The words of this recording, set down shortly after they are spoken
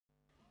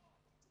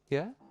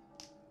Yeah?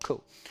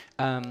 Cool.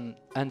 And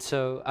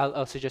so I'll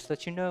also just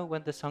let you know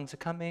when the songs are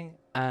coming.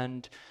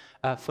 And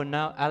for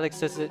now,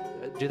 Alex, do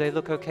they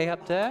look okay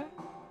up there?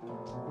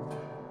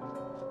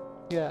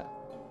 Yeah.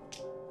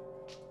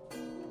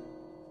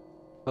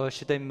 Or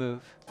should they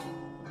move?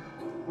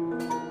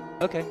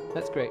 Okay,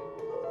 that's great.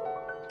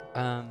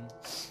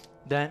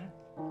 Then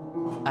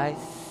I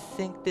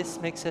think this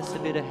makes us a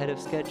bit ahead of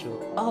schedule.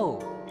 Oh,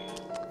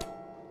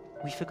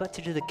 we forgot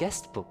to do the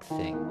guest book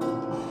thing.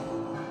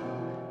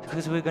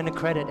 Because we're going to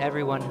credit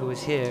everyone who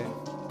was here.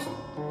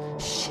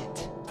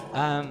 Shit.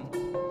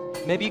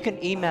 Maybe you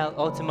can email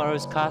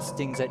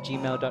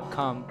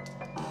alltomorrowscastings@gmail.com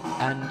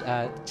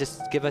and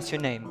just give us your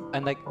name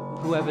and like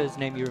whoever's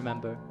name you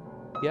remember.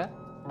 Yeah?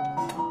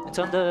 It's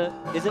on the...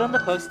 Is it on the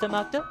poster,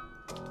 Magda?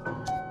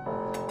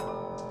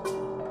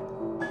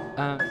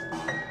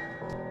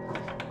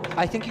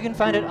 I think you can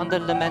find it on the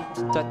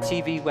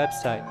lament.tv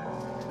website.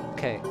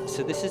 Okay,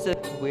 so this is a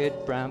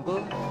weird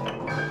bramble.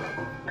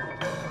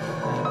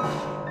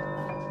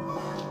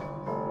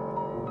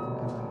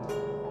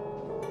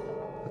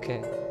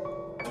 Okay.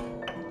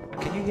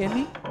 Can you hear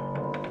me?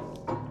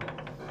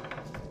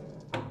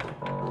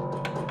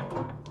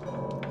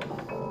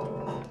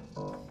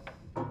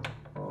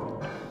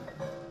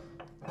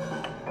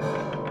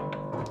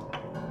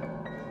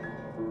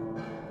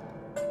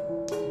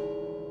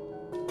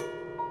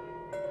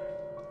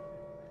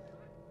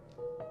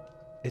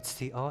 It's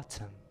the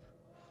autumn.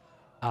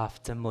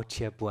 After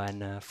Mutia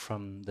Buena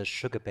from the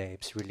Sugar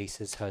Babes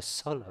releases her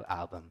solo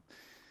album.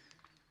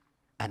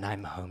 And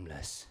I'm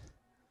homeless.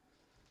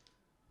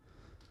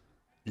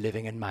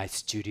 Living in my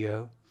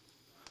studio.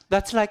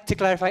 That's like, to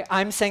clarify,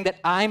 I'm saying that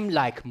I'm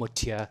like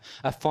Mutia,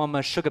 a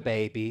former sugar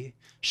baby.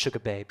 Sugar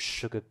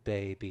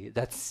baby.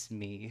 That's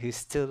me, who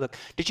still look...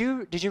 Did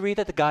you read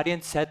that The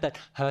Guardian said that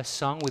her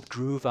song with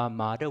Groove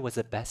Armada was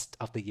the best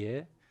of the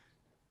year?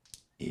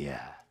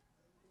 Yeah.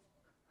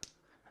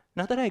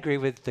 Not that I agree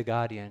with The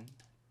Guardian.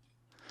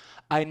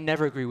 I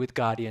never agree with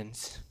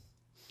Guardians.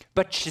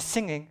 But she's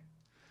singing.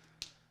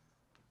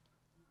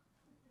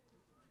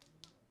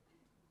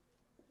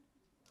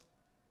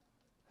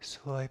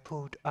 So I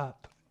pulled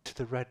up to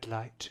the red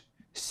light,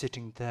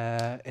 sitting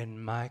there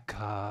in my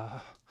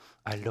car.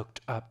 I looked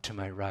up to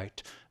my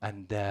right,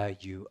 and there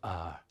you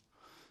are.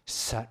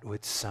 Sat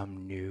with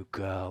some new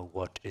girl,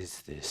 what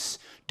is this?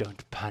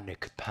 Don't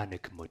panic,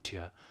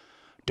 Mutia.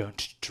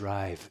 Don't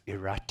drive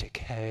erratic,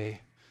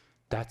 hey?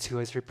 That's who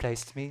has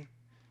replaced me?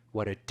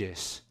 What a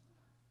diss.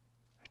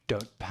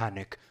 Don't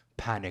panic,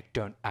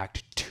 don't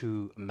act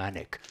too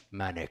manic.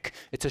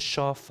 It's a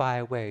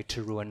surefire way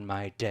to ruin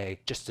my day.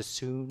 Just as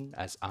soon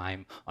as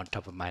I'm on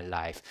top of my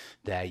life,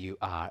 there you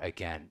are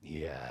again,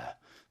 yeah.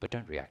 But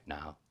don't react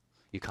now.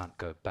 You can't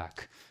go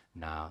back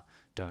now.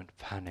 Don't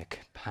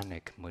panic,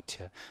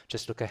 Mutia.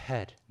 Just look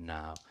ahead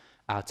now.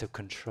 Out of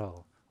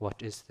control.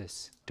 What is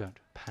this? Don't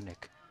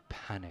panic,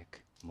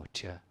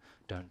 Mutia.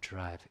 Don't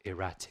drive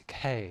erratic.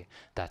 Hey,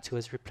 that's who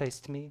has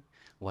replaced me?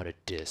 What a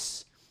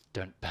diss.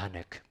 Don't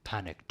panic,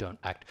 don't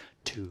act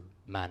too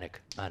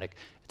manic.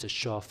 It's a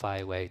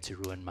surefire way to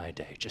ruin my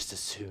day. Just as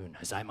soon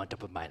as I'm on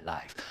top of my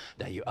life,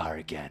 there you are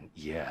again,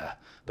 yeah.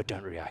 But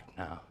don't react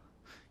now.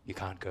 You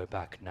can't go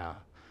back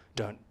now.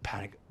 Don't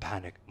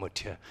panic,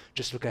 Mutia.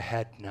 Just look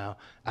ahead now,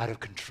 out of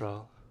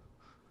control.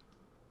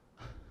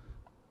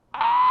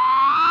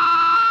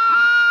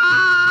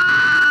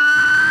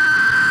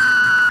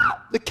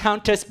 The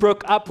Countess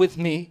broke up with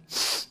me.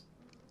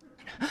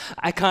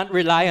 I can't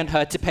rely on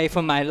her to pay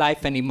for my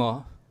life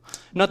anymore.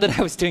 Not that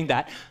I was doing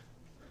that.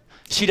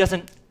 She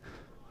doesn't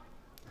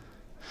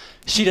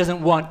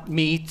want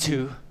me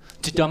to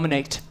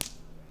dominate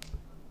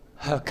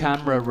her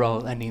camera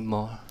roll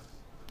anymore.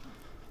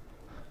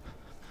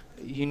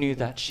 You knew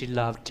that she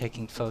loved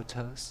taking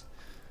photos.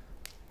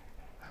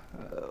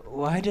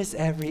 Why does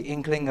every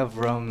inkling of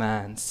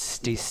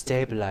romance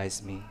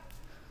destabilize me?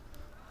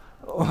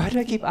 Why do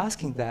I keep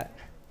asking that?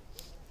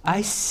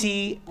 I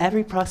see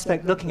every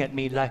prospect looking at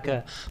me like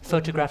a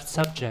photographed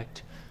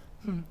subject.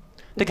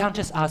 The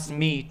Countess asked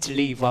me to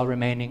leave while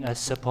remaining a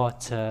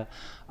supporter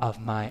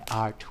of my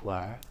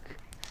artwork.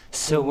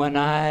 So when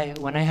I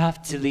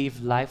have to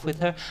leave life with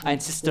her, I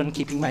insist on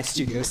keeping my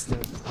studio still.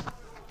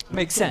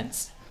 Makes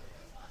sense.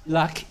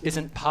 Luck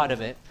isn't part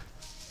of it.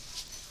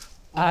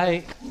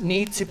 I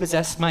need to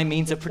possess my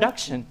means of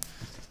production.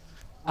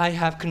 I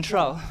have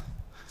control.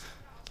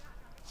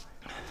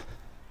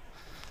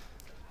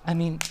 I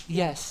mean,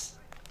 yes,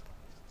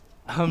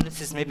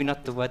 homeless is maybe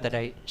not the word that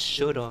I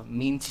should or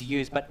mean to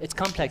use, but it's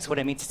complex. What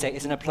I mean to say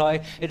isn't a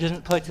ploy. It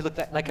doesn't ploy to look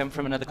like I'm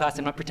from another class.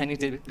 I'm not pretending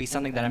to be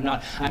something that I'm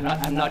not.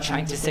 I'm not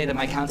trying to say that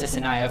my Countess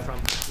and I are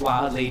from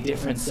wildly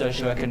different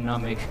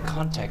socioeconomic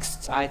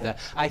contexts either.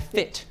 I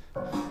fit.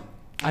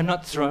 I'm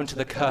not thrown to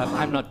the curb.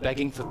 I'm not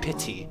begging for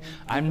pity.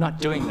 I'm not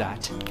doing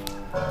that.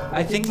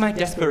 I think my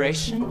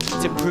desperation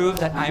to prove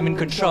that I'm in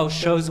control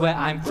shows where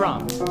I'm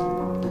from.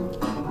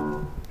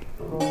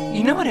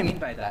 You know what I mean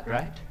by that,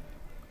 right?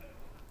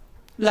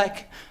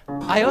 Like,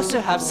 I also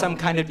have some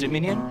kind of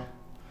dominion.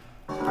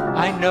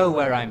 I know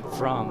where I'm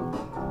from,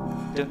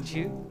 don't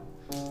you?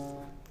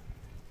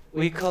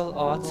 We call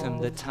autumn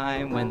the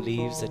time when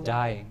leaves are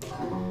dying.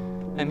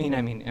 I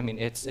mean,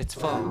 it's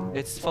fall.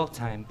 It's fall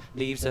time.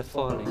 Leaves are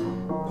falling.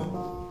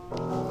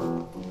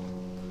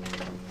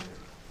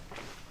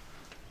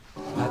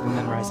 I've been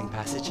memorizing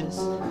passages,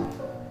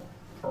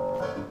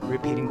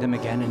 repeating them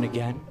again and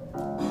again.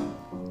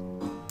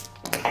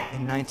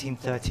 In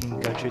 1913,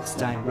 Gertrude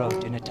Stein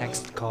wrote in a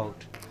text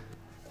called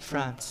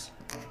France.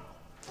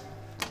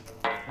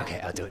 Okay,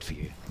 I'll do it for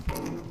you.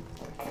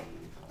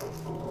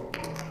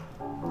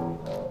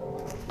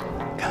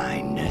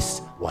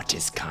 Kindness. What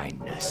is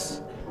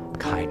kindness?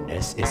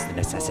 Kindness is the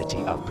necessity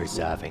of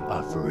preserving,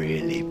 of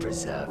really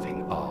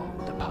preserving all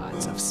the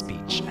parts of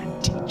speech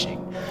and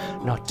teaching.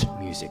 Not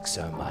music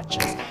so much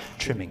as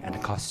trimming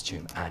and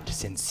costume and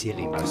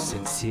sincerely, most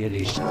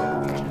sincerely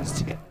showing regions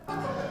together.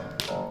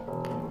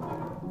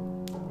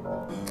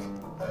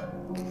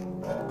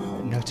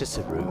 Notice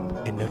a room.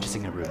 In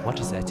noticing a room, what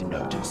is there to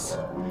notice?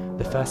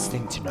 The first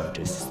thing to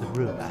notice is the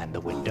room and the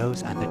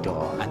windows and the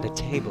door and the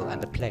table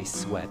and the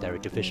place where there are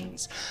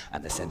divisions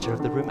and the center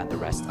of the room and the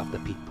rest of the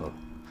people.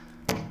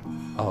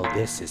 All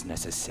this is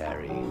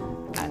necessary.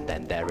 And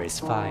then there is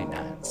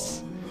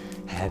finance.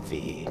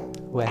 Heavy,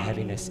 where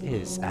heaviness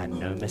is, and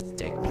no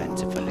mistake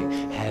plentifully.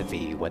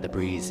 Heavy, where the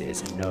breeze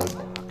is, and no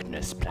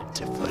darkness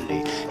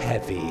plentifully.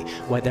 Heavy,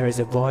 where there is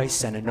a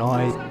voice and a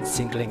noise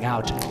singling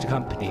out the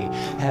company.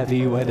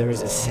 Heavy, where there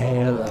is a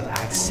sail of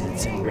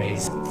accents and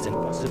raisins, and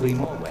possibly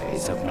more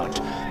ways of not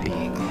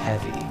being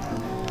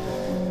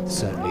heavy.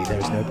 Certainly there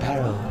is no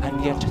peril,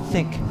 and yet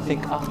think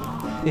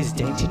often. Is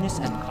daintiness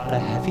and color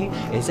heavy?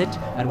 Is it?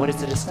 And what is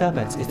the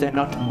disturbance? Is there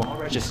not more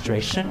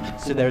registration?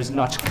 So there is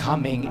not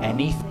coming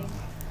anything?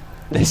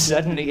 There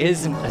certainly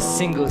isn't a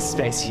single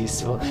space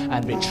useful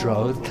and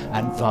betrothed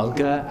and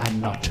vulgar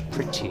and not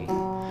pretty.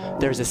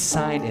 There is a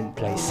sign in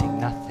placing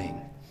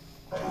nothing.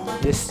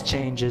 This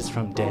changes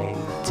from day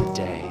to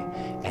day,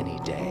 any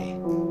day.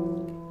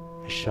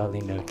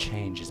 Surely no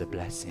change is a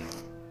blessing.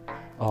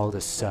 All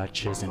the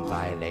searches and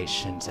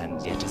violations,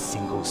 and yet a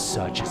single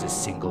search is a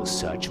single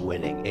search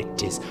willing.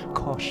 It is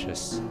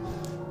cautious.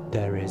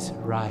 There is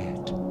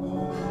riot.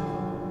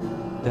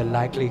 The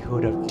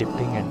likelihood of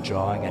dipping and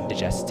drawing and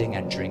digesting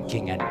and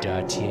drinking and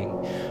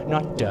dirtying,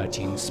 not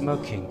dirtying,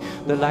 smoking.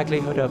 The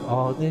likelihood of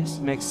all this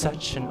makes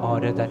such an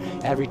order that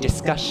every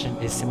discussion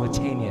is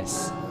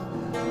simultaneous.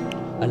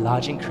 A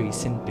large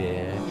increase in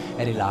beer,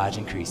 and a large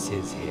increase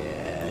is here.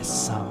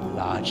 Some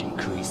large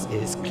increase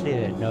is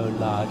clear, no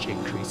large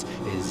increase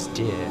is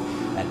dear.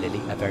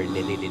 A very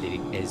lily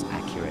is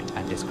accurate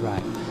and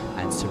described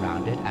and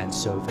surrounded and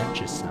so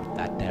venturesome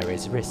that there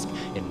is risk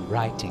in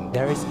writing,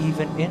 there is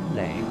even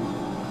inlaying.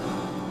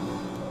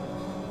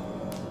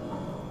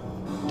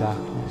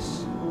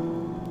 Darkness.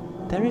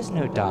 There is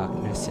no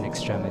darkness in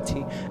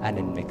extremity and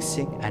in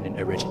mixing and in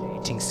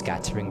originating,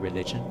 scattering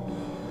religion.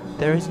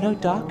 There is no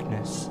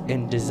darkness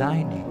in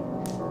designing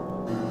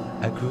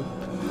a group.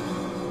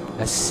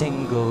 A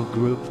single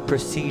group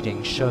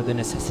proceeding show the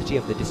necessity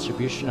of the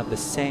distribution of the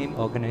same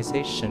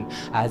organization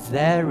as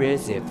there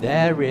is, if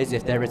there is,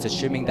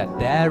 assuming that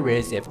there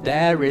is, if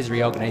there is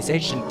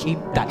reorganization, keep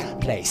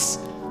that place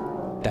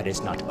that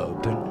is not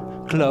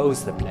open.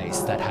 Close the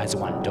place that has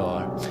one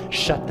door.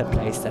 Shut the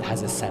place that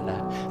has a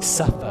cellar.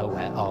 Suffer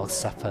where all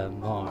suffer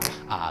more.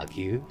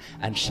 Argue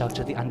and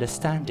shelter the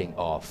understanding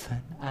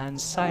often.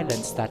 And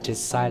silence, that is,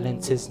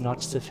 silence is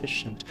not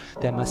sufficient.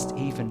 There must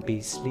even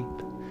be sleep.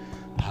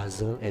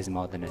 Puzzle is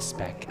more than a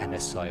speck and a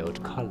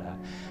soiled collar.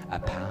 A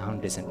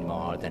pound isn't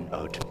more than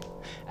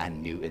oatmeal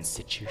and new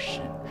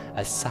institution.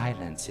 A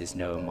silence is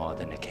no more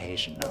than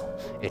occasional.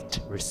 It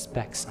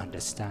respects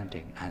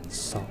understanding and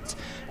salt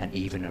and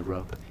even a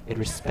rope. It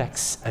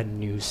respects a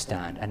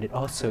newsstand, and it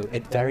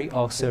very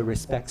also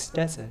respects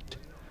desert.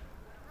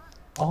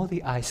 All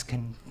the ice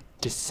can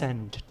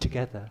descend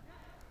together.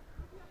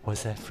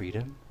 Was there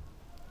freedom?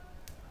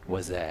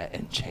 Was there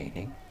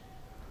enchaining?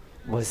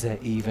 Was there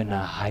even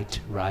a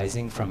height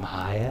rising from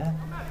higher?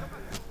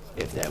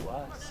 If there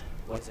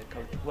was a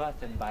coat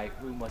worth, and by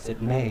whom was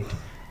it made?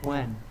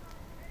 When?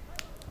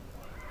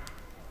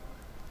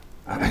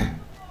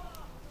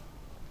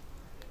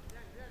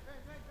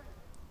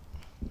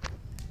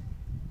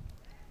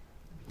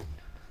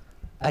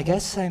 I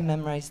guess I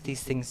memorized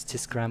these things to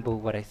scramble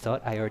what I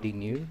thought I already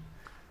knew.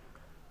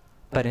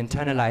 But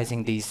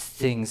internalizing these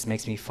things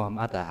makes me form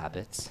other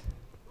habits.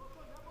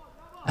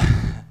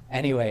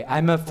 Anyway,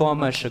 I'm a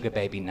former sugar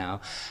baby now,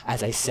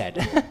 as I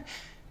said.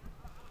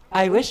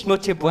 I wish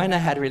Mutia Buena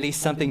had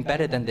released something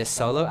better than this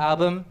solo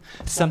album,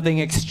 something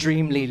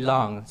extremely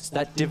long,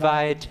 that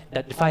defied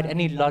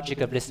any logic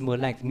of listenable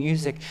length,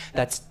 music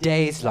that's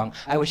days long.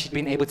 I wish it'd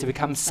been able to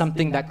become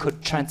something that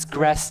could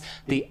transgress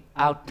the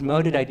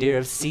outmoded idea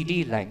of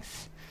CD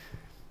length.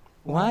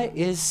 Why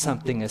is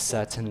something a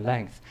certain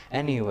length,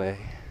 anyway?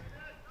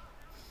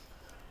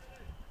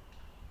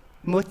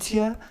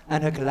 Mutia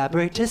and her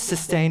collaborators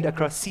sustained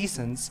across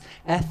seasons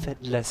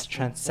effortless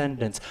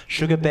transcendence.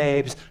 Sugar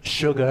babes,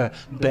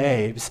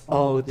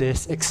 oh,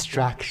 this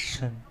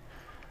extraction.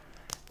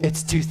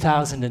 It's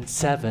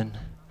 2007.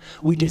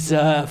 We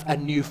deserve a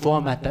new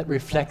format that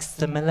reflects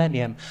the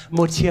millennium.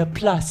 Motier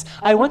Plus.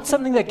 I want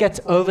something that gets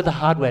over the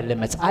hardware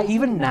limits. I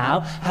even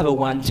now have a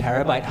 1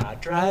 terabyte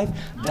hard drive.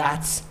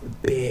 That's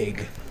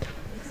big.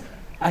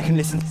 I can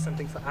listen to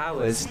something for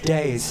hours,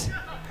 days.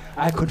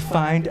 I could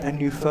find a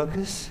new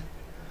focus.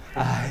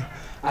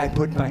 I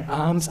put my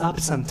arms up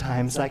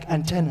sometimes like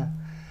antenna,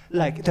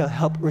 like they'll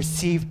help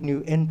receive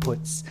new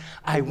inputs.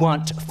 I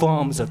want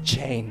forms of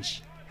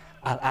change.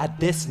 I'll add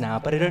this now,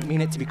 but I don't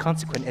mean it to be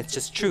consequent. It's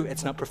just true.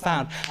 It's not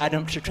profound.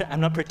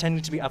 I'm not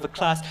pretending to be of a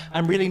class.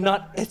 I'm really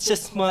not. It's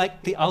just more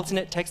like the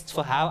alternate text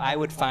for how I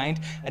would find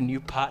a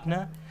new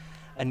partner,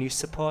 a new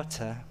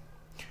supporter.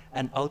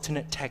 An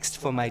alternate text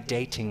for my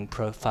dating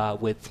profile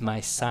with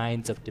my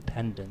signs of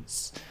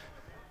dependence.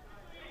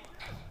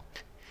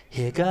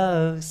 Here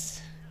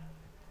goes.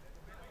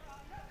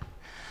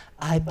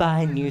 I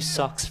buy new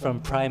socks from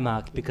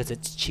Primark because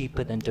it's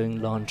cheaper than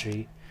doing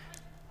laundry.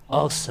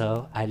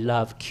 Also, I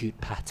love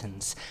cute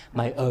patterns.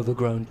 My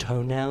overgrown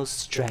toenails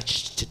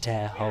stretched to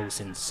tear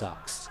holes in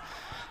socks.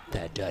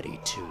 They're dirty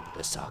too,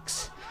 the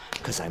socks,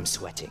 because I'm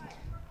sweating.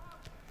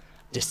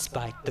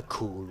 Despite the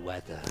cool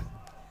weather.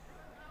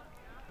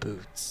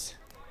 Boots.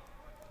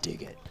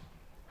 Dig it.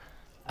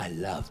 I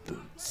love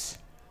boots.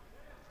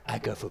 I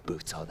go for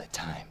boots all the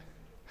time.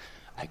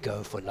 I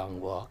go for long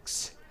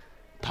walks,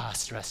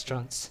 past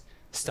restaurants,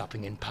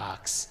 stopping in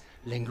parks,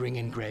 lingering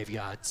in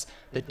graveyards.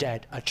 The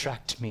dead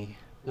attract me.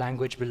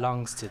 Language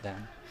belongs to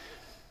them.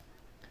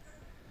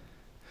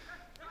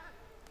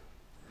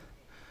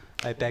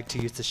 I beg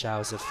to use the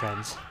showers of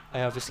friends.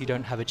 I obviously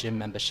don't have a gym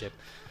membership.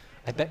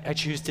 I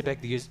choose to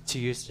beg to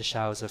use the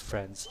showers of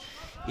friends,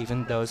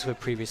 even those who have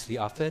previously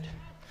offered.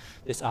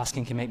 This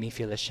asking can make me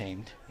feel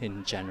ashamed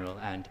in general,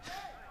 and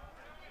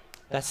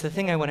that's the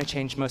thing I want to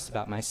change most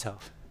about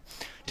myself,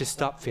 to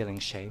stop feeling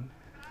shame.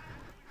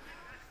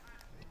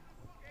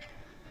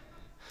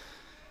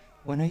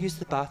 When I use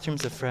the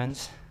bathrooms of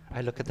friends,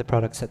 I look at the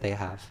products that they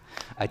have.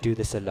 I do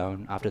this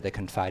alone after they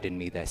confide in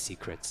me their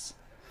secrets.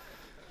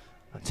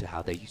 To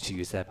how they used to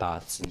use their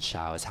baths and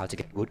showers, how to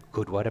get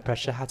good water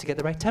pressure, how to get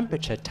the right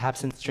temperature,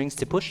 tabs and strings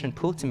to push and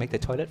pull to make the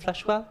toilet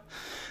flush well.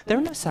 There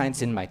are no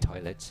signs in my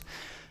toilets.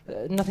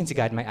 Nothing to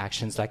guide my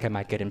actions like I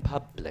might get in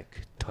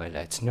public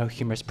toilets. No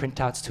humorous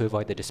printouts to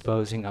avoid the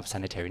disposing of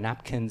sanitary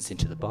napkins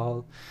into the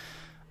bowl.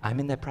 I'm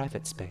in their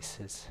private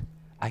spaces.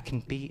 I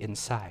can be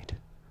inside.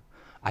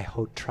 I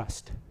hold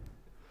trust.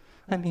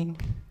 I mean,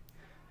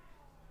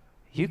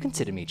 you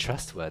consider me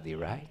trustworthy,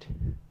 right?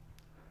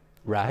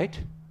 Right?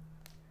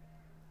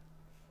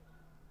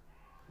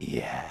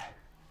 Yeah.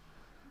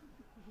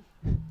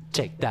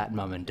 Take that,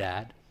 Mom and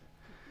Dad.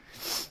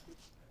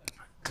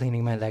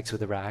 Cleaning my legs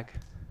with a rag.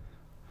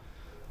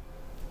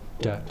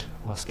 Dirt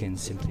or skin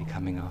simply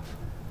coming off.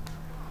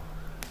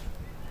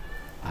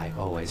 I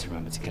always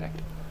remember to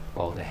collect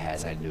all the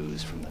hairs I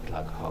lose from the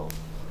plug hole.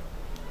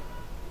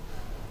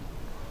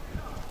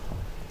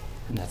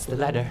 And that's the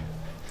letter.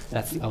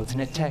 That's the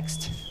alternate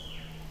text.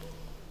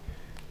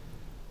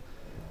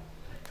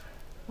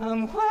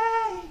 I'm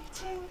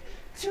waiting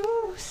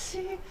to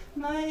see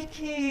my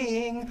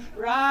king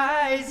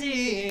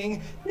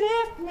rising.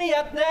 Lift me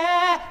up there,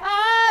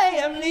 I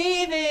am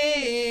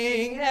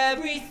leaving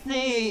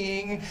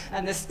everything.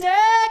 And the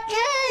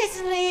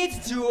staircase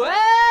leads to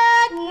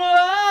where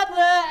no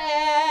other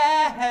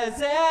air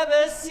has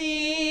ever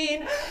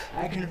seen.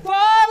 I can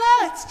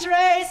follow its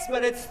trace,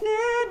 but it's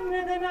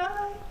thinner than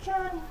I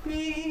can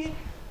be.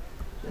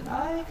 Than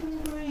I can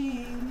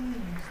breathe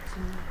to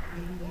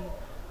be.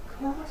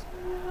 Cause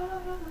me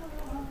up.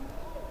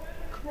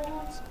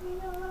 Calls me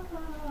up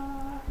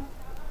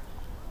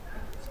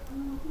to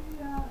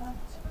the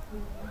attic.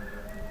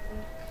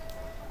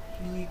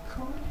 He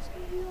calls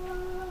me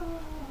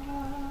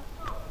up.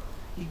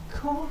 He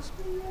calls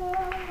me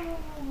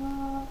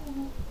up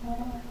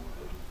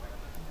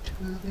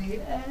to the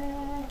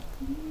attic.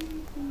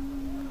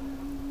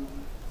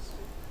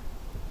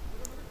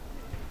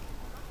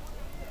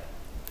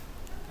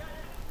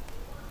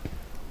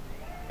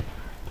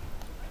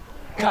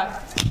 Cut.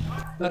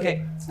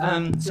 Okay,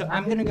 so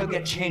I'm gonna go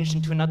get changed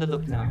into another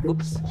look now.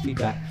 Oops,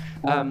 feedback.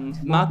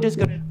 Magda's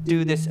gonna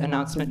do this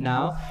announcement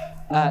now.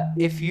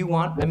 If you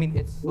want, I mean,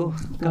 it's, oh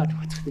God,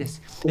 what's this?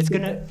 It's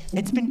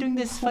been doing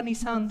this funny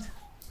sound.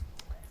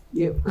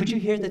 Could you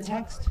hear the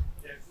text?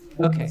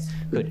 Okay,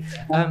 good.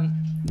 Oh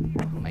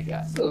my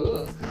God.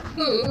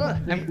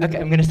 Okay,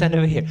 I'm gonna stand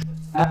over here.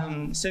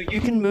 So you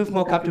can move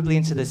more comfortably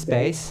into the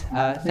space.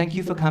 Thank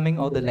you for coming,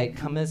 all the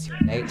latecomers. You're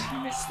late, you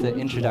missed the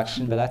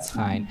introduction, but that's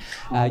fine.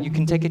 You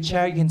can take a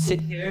chair, you can sit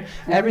here.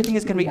 Everything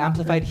is gonna be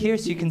amplified here,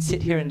 so you can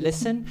sit here and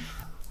listen.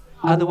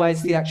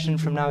 Otherwise, the action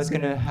from now is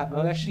gonna happen.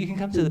 Oh, actually, you can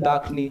come to the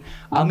balcony.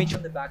 I'll meet you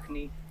on the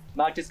balcony.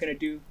 Magda's gonna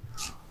do.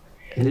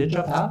 Did it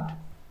drop out?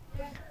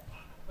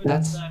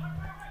 That's.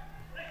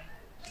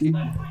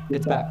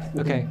 It's back.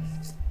 Okay.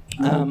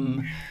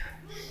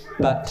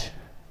 But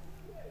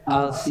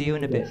I'll see you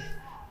in a bit.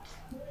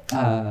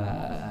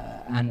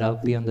 And I'll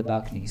be on the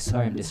balcony.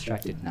 Sorry, I'm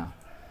distracted now.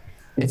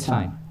 It's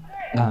fine.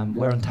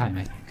 We're on time,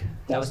 I think.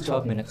 That was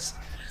 12 minutes.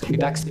 Be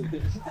back soon.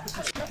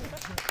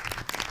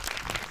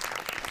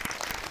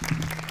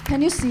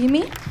 Can you see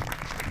me?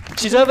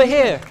 She's over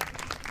here.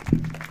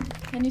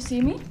 Can you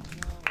see me?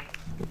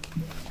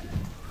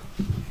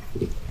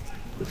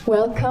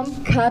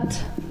 Welcome,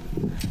 cut,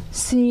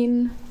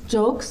 scene,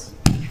 jokes.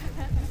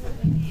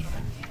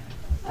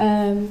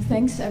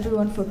 Thanks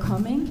everyone for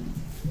coming.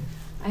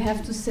 I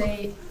have to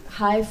say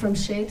hi from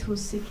Shade,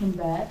 who's sick in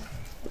bed,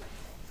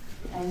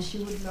 and she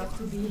would love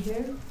to be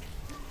here.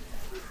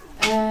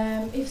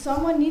 If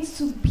someone needs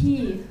to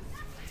pee,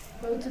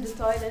 go to the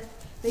toilet,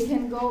 they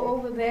can go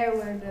over there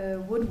where the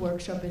wood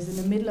workshop is. In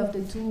the middle of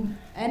the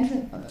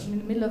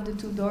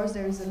two doors,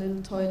 there is a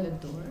little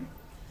toilet door.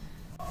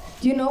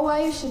 Do you know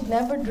why you should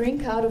never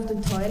drink out of the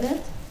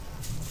toilet?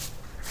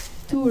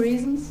 2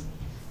 reasons.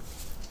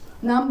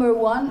 Number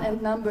 1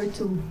 and number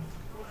 2.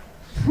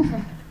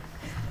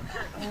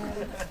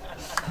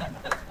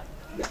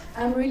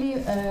 I'm really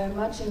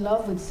much in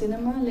love with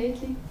cinema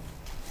lately.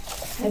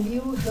 Have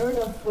you heard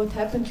of what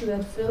happened to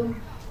that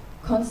film,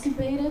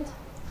 Constipated?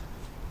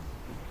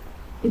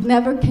 It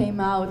never came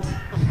out.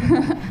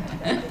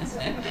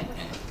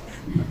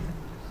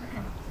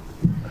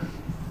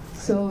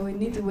 So we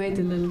need to wait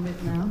a little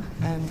bit now.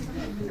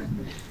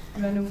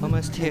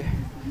 Almost here.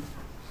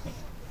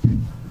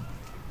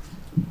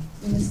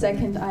 In a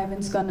second,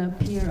 Ivan's gonna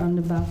appear on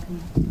the balcony.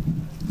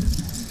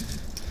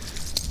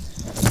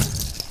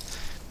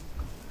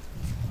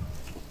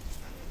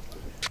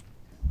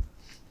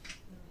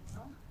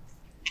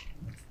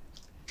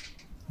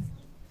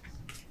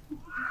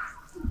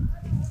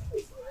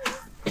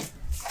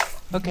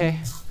 Okay.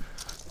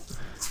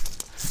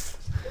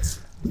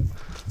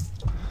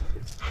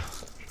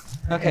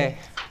 Okay.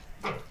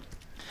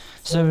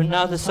 So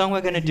now the song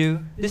we're gonna do,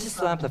 this is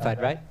still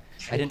amplified, right?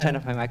 I didn't turn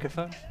off my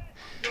microphone.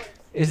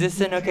 Is this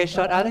an okay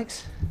shot,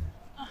 Alex?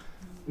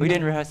 We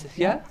didn't rehearse this,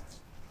 yeah?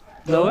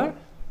 Lower?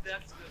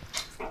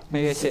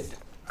 Maybe I sit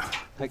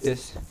like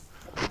this.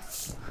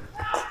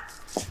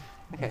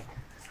 Okay.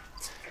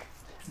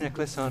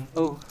 Necklace on.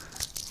 Oh.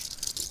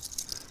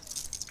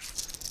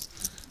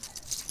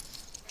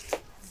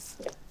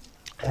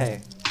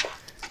 Hey.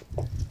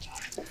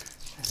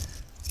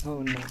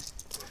 Oh no.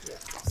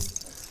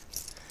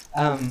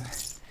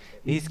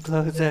 These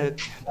clothes are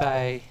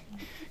by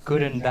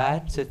Good and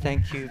Bad, so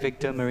thank you,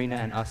 Victor, Marina,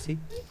 and Ossi.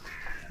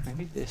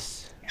 Maybe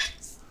this.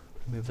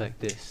 Move like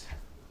this.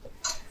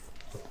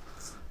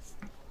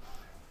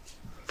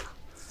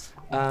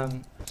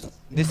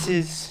 This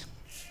is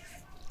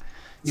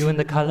You and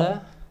the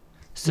Color.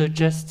 So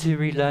just to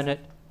relearn it,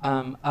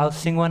 I'll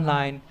sing one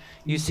line,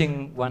 you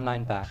sing one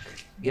line back.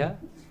 Yeah?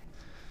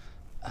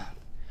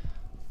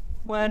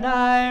 When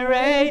I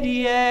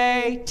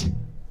radiate,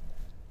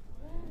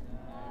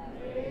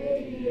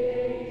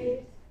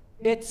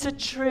 it's a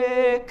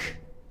trick,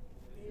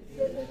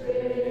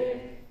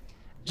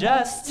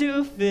 just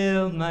to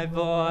fill my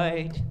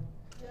void,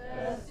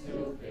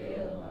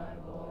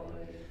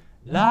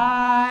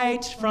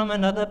 light from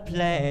another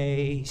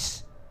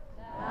place.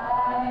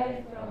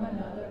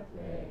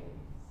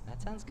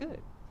 That sounds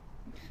good.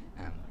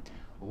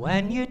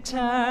 When you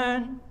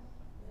turn,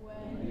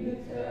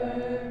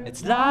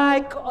 it's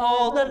like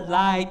all the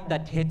light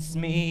that hits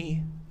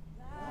me.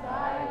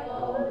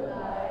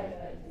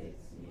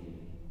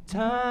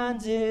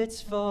 Turns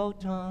its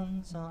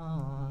photons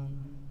on.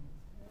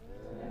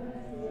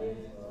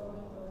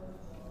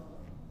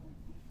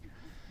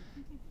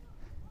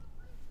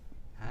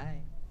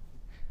 Hi.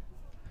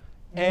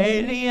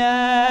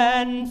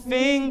 Alien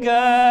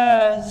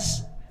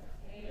fingers.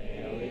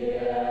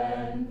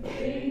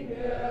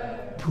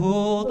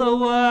 Pull the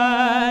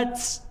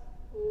words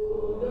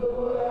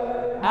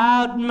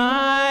out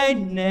my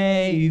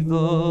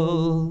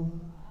navel.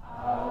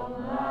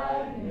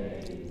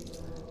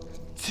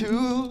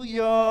 To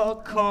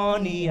your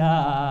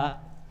cornea.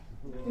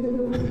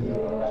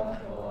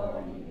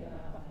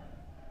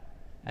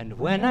 And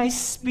when I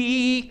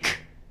speak,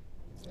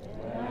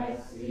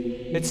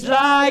 it's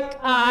like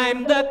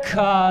I'm the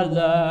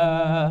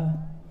color.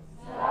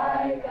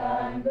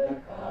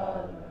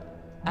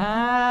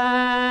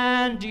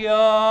 And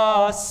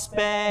your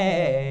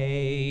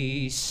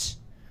space.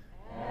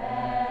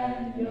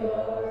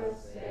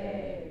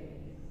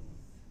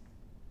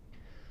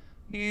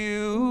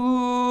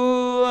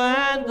 You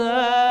and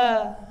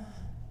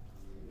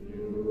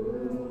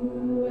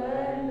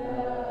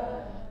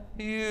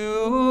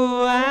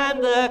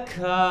the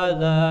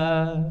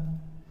color.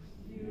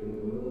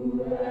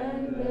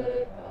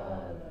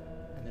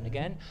 And then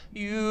again.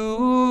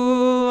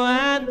 You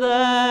and the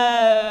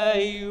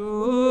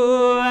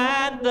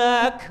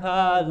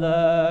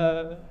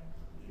color.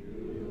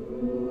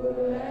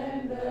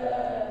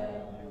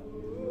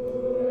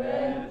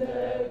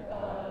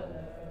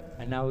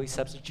 And now we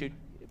substitute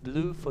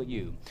blue for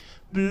you.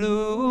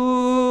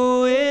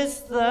 Blue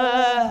is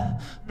the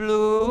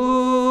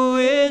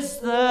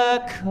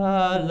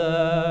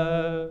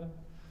color.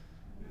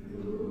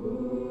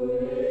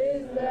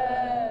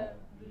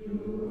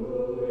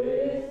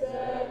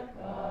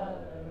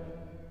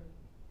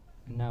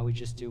 And now we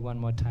just do one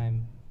more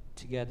time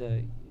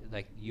together,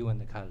 like you and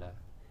the color.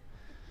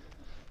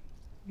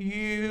 You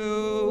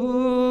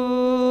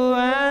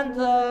and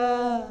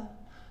the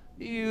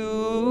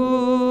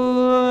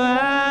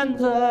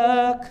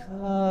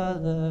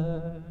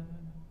color.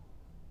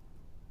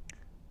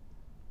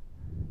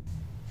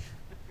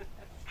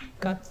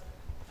 Cut.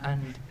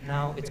 And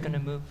now it's going to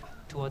move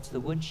towards the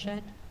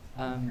woodshed.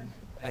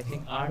 I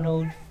think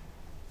Arnold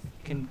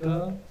can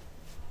go.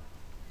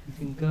 You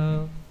can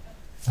go.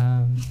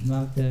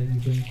 Magda, you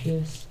bring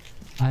this.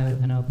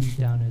 And I'll be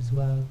down as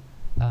well.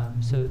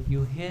 So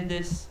you'll hear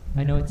this.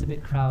 I know it's a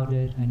bit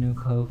crowded. I know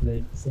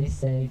COVID. Stay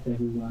safe,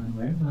 everyone.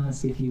 Wear a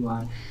mask if you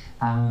want.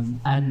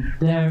 And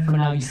there, for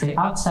now, you stay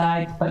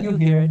outside, but you'll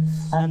hear it.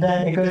 And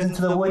then it goes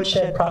into the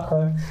woodshed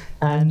proper.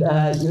 And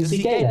you'll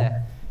see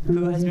Gailė,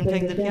 who has been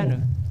playing the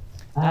piano.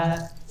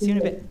 See you in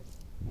a bit.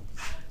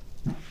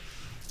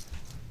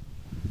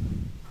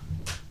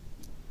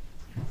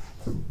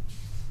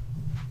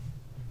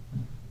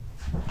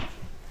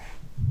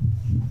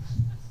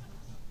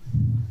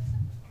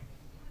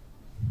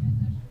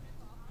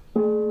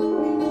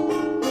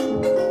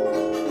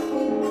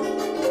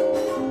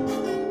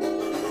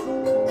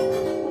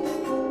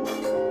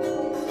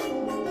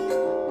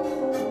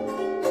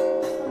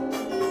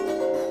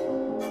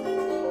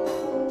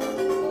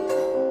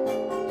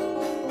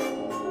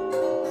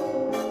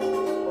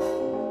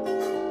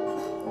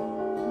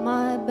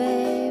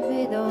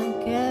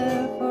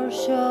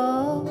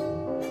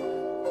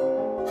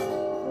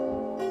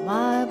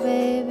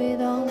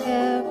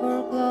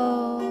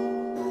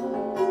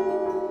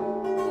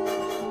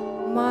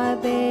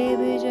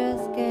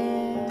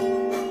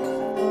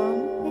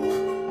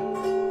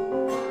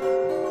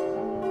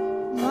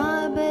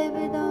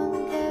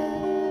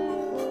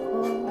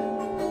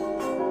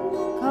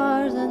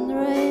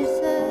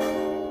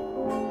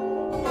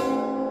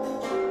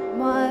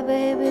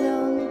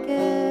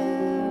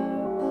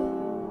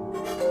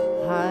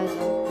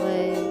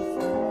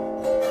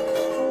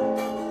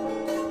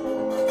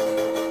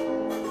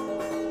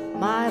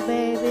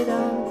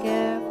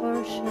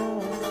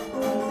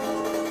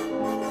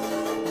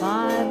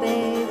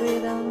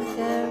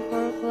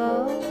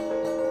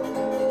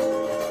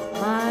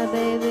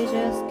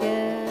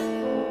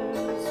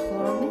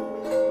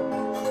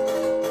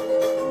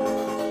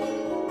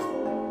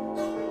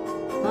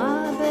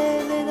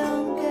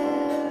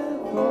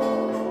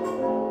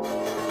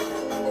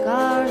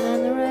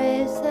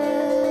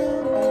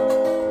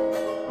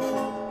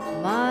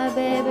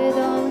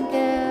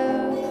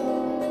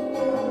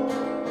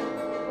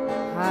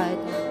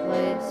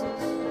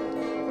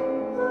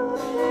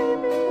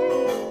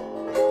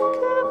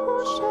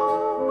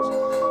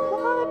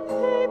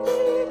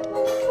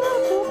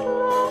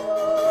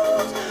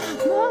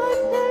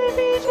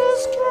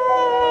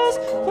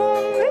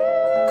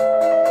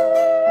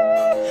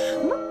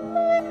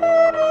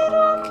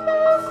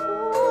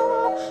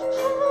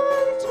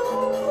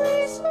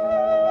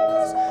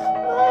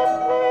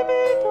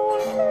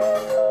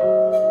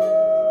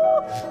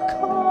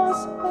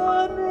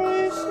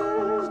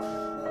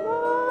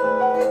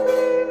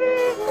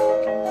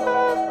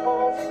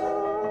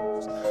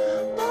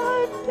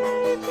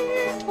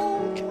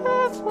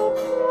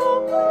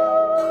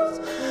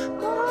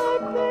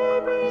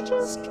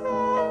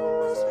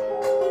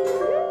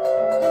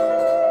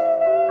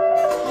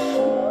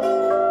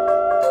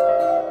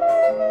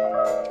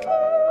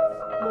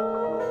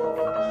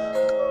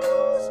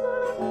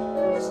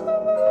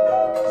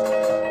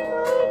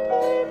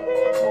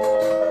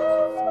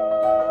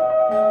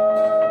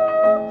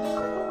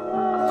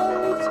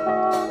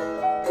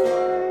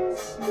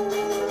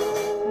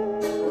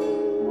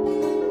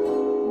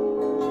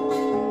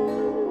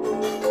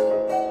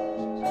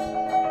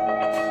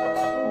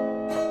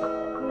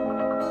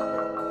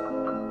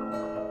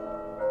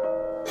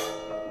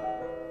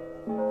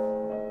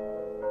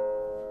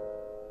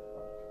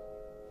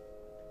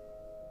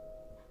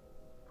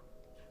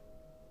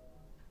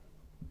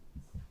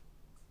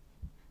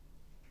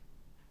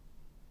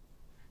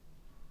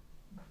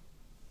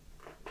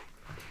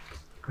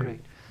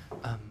 Great.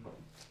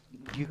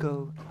 You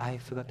go, I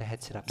forgot the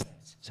head set up,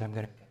 so I'm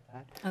going to get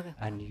that. Okay.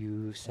 And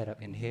you set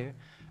up in here.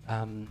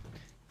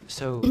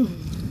 So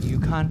you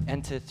can't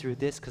enter through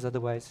this, because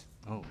otherwise,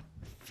 oh,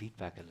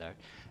 feedback alert.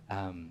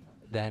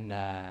 Then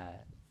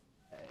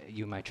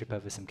you might trip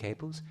over some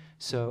cables.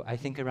 So I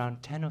think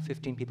around 10 or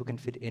 15 people can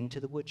fit into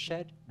the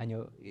woodshed, and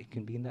you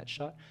can be in that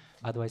shot.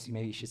 Otherwise,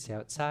 maybe you should stay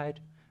outside.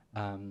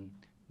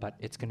 But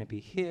it's going to be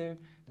here.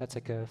 That's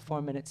like a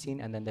 4-minute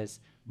scene, and then there's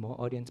more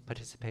audience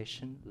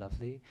participation,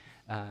 lovely.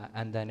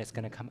 And then it's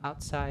going to come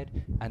outside,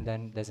 and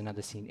then there's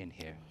another scene in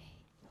here.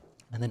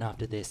 And then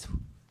after this,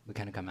 we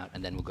kind of come out,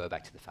 and then we'll go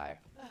back to the fire.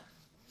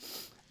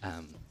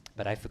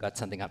 But I forgot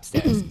something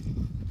upstairs.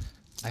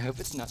 I hope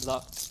it's not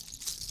locked.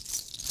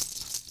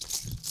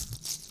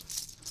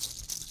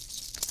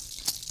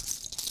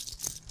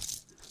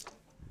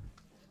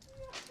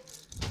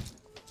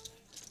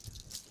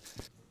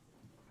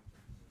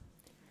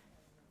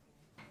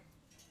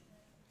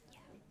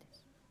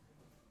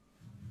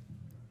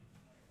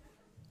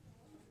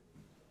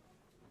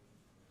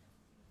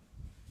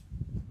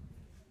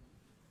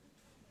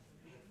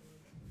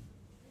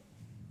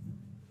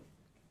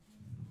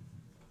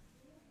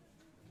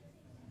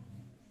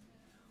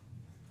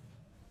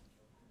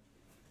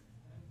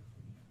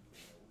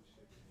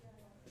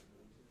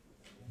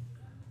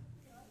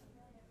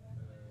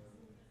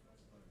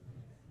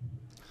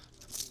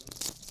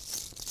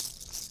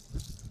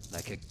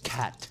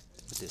 cat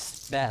with this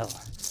spell.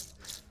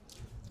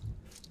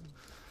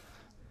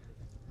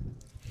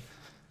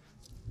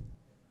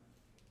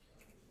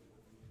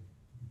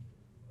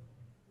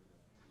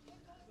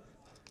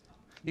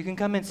 You can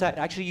come inside.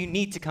 Actually, you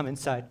need to come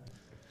inside.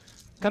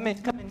 Come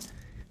in, come in.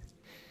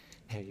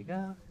 There you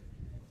go.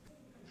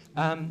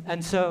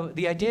 And so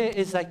the idea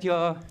is like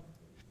your,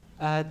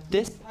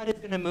 this part is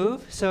going to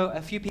move, so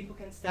a few people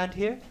can stand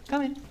here.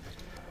 Come in.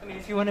 I mean,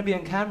 if you want to be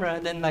on camera,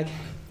 then like,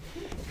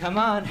 come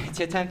on, it's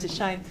your time to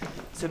shine.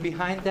 So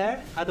behind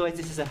there, otherwise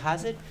this is a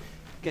hazard.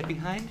 Get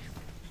behind.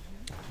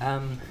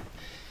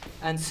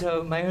 And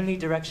so my only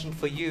direction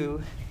for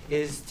you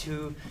is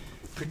to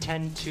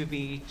pretend to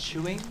be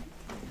chewing.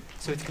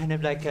 So it's kind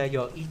of like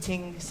you're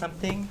eating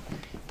something,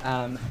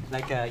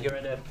 like you're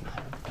at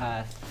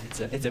a,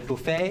 it's a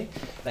buffet,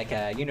 like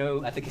you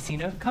know, at the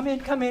casino. Come in,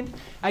 come in.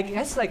 I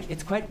guess like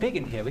it's quite big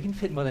in here. We can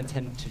fit more than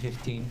 10 to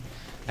 15.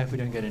 I hope we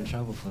don't get in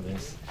trouble for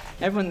this.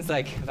 Everyone's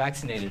like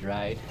vaccinated,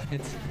 right?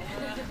 It's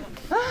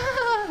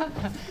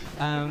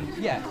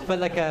yeah, but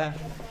like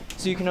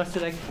so you can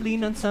also like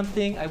lean on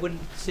something. I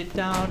wouldn't sit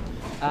down,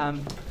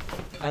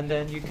 and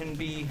then you can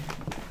be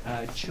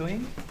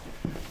chewing.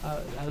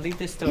 I'll leave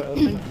this door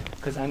open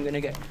because I'm gonna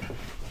get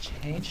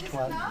changed.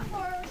 While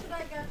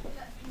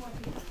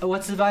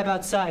what's the vibe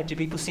outside? Do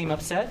people seem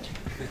upset?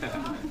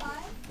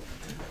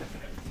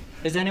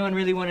 Does anyone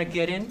really want to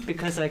get in?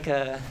 Because like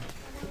I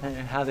don't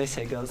know how they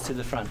say girls to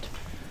the front.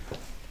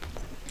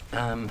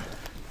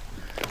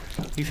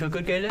 You feel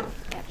good, Gailė?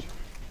 Yeah.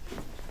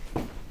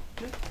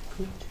 Good.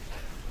 Cool.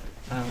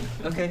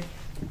 Okay,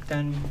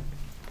 then.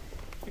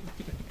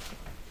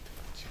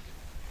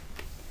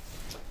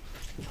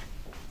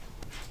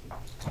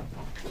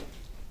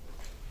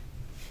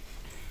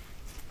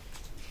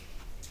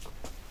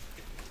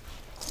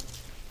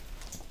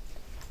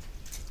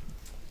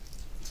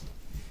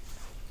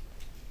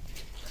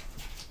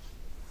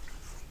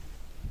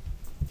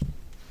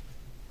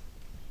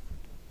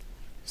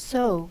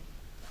 So,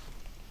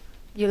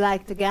 you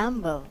like to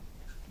gamble.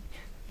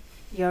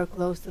 You're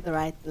close to the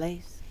right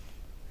place.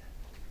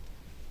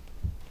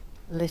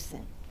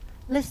 Listen,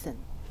 listen.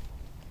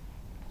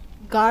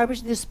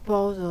 Garbage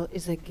disposal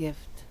is a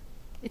gift.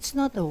 It's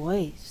not a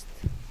waste.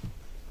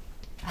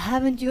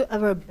 Haven't you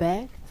ever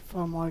begged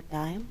for more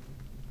time?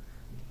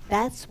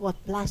 That's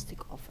what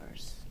plastic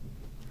offers.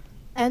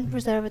 And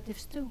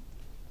preservatives too.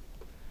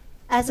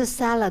 As a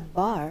salad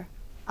bar,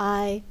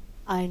 I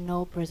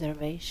know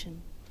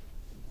preservation.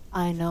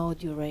 I know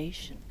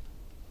duration.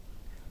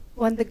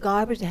 When the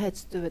garbage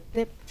heads to a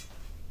tip,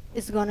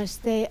 it's gonna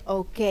stay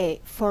okay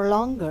for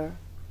longer.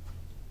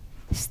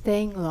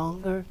 Staying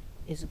longer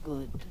is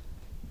good.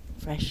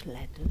 Fresh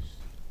lettuce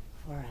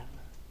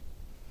forever.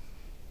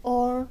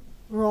 Or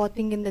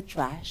rotting in the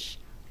trash.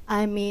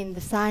 I mean, the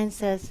sign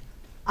says,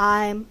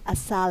 I'm a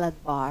salad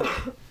bar,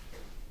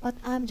 but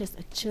I'm just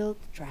a chilled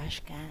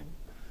trash can.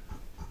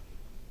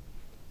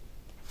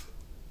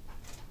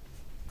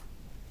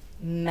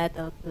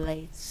 Metal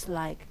plates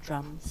like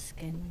drum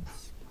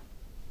skins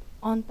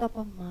on top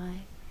of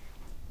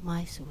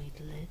my sweet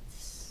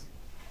lids.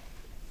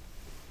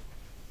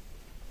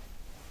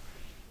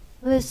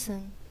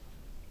 Listen,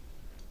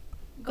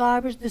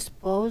 garbage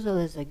disposal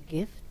is a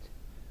gift,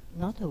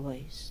 not a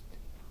waste.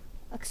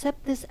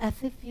 Accept this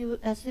as if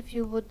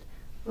you would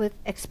with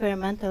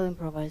experimental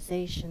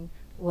improvisation,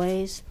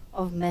 ways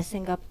of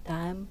messing up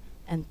time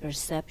and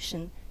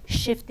perception,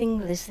 shifting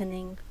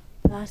listening,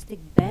 plastic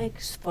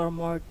bags for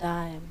more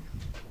time.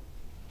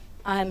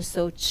 I'm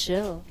so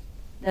chill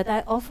that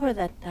I offer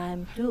that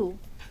time too.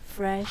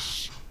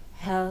 Fresh,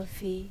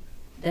 healthy,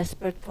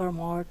 desperate for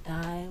more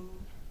time.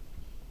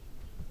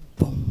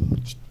 Boom.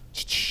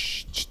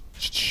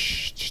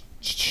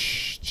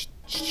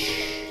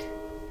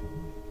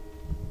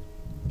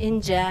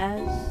 In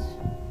jazz,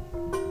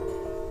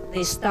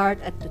 they start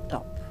at the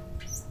top,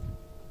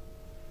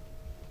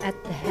 at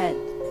the head.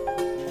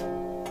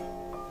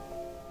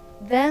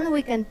 Then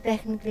we can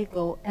technically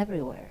go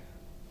everywhere.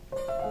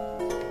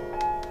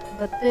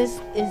 But this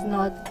is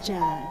not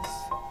jazz.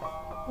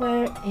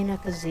 We're in a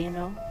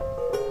casino.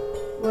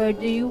 Where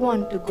do you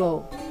want to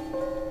go?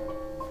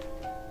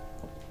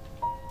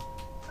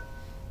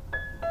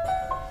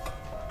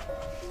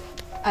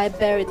 I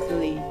bear it to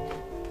lead.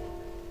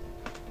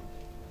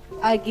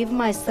 I give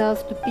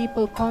myself to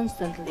people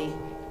constantly,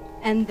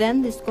 and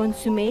then this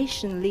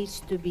consummation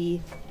leads to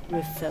be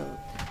refilled.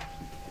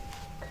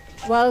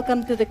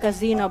 Welcome to the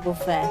casino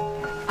buffet.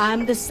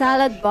 I'm the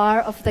salad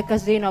bar of the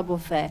casino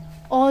buffet.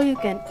 All you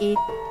can eat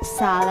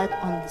salad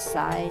on the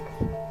side.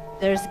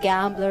 There's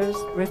gamblers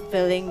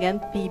refilling and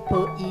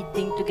people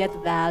eating to get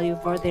value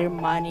for their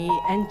money,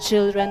 and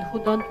children who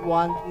don't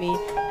want me,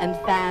 and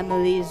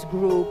families,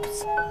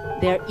 groups.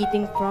 They're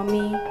eating from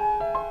me.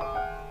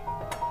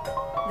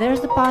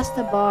 There's the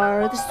pasta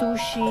bar, the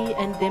sushi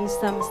and dim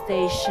sum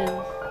station,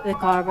 the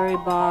carvery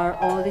bar,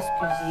 all this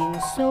cuisine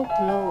so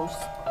close.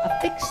 A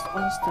fixed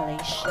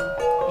constellation,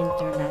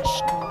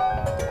 international.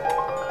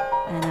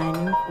 And I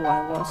knew who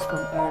I was from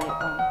early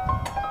on.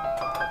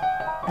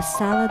 a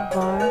salad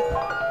bar,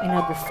 and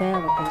a buffet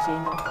of a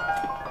casino.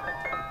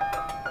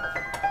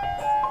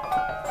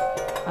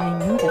 I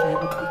knew that I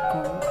would be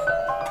cold,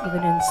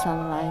 even in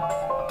sunlight.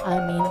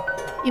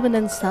 Even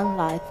in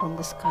sunlight from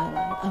the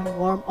skylight. I'm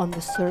warm on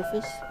the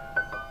surface,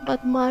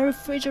 but my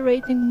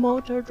refrigerating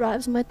motor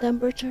drives my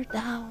temperature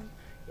down.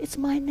 It's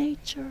my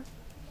nature.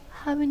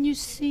 Haven't you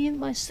seen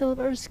my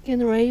silver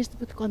skin raised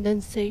with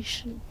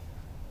condensation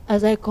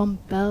as I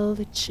compel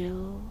the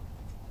chill?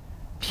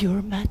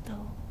 Pure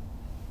metal.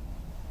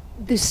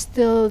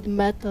 Distilled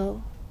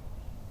metal.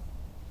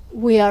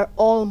 We are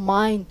all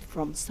mined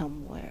from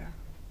somewhere.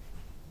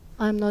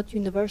 I'm not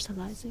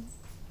universalizing.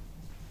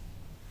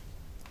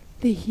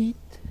 The heat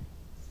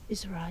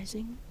is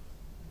rising.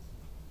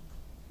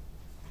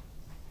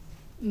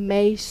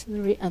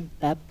 Masonry and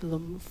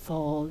peplum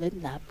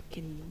folded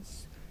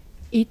napkins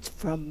eat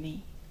from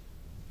me.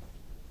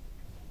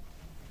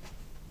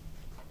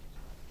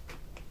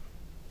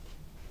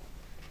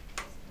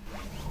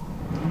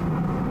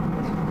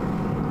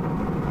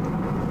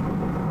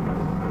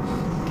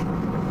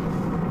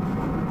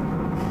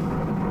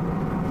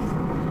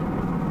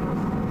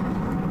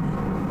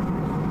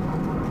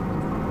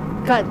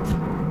 Cut.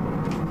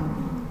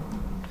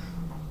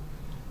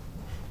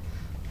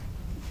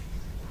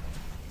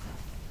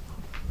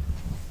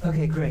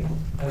 Okay, great.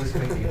 That was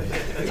great.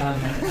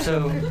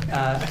 So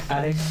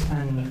Alex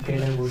and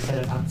Gailė will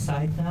set up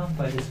outside now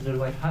by this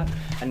little white hut.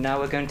 And now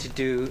we're going to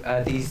do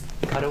these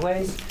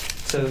cutaways.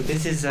 So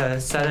this is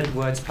Salad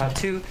Words Part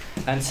 2.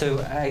 And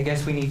so I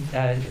guess we need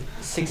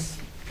 6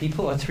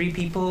 people or 3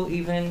 people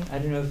even. I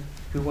don't know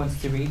who wants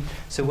to read.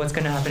 So what's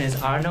going to happen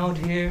is Arnold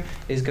here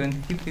is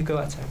going to... You go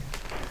outside.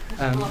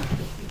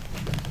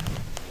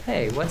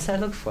 Hey, what's that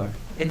look for?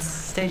 It's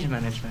stage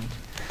management.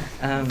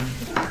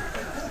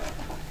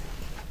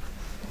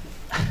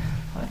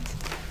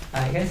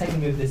 I guess I can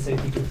move this so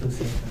people feel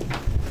safer.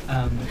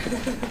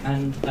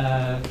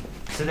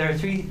 So there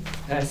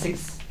are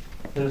 6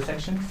 little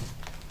sections.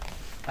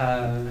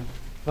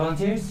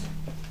 Volunteers?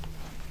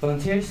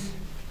 Volunteers?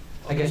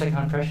 I guess I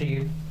can't pressure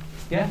you.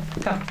 Yeah?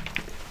 Come.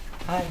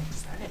 Hi.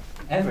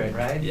 Everett,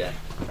 right? Yeah.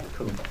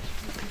 Cool.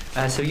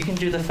 So you can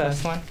do the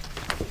first one.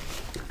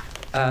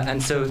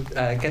 And so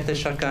get the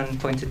shotgun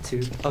pointed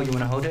to... Oh, you want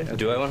to hold it? Okay.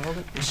 Do I want to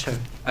hold it? Sure.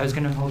 I was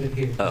going to hold it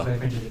here. Oh. So I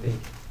printed it big.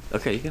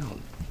 Okay, you can hold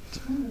it.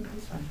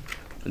 That's fine.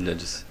 And then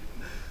just...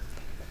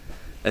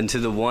 And to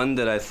the one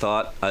that I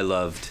thought I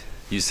loved,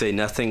 you say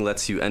nothing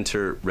lets you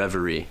enter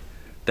reverie.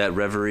 That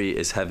reverie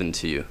is heaven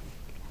to you.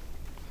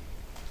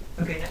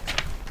 Okay,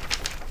 next.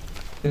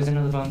 There's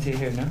another volunteer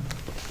here, no?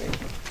 Great.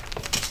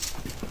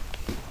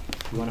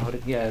 You want to hold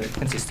it? Yeah,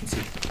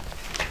 consistency.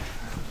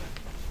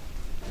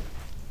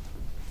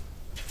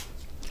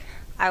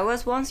 I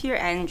was once your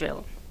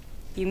angel.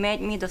 You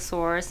made me the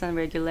source and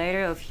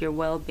regulator of your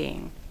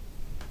well-being.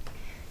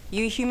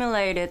 You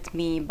humiliated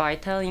me by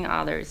telling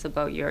others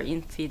about your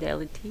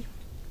infidelity.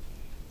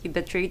 You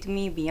betrayed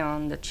me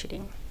beyond the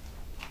cheating.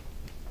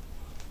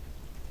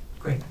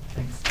 Great,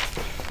 thanks.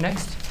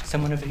 Next,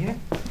 someone over here.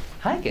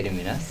 Hi,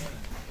 Gediminas.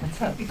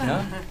 What's up?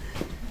 No?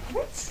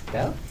 Let's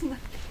go.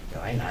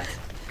 Why not?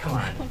 Come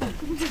on.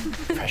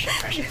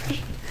 Pressure.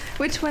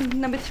 Which one?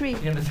 Number 3?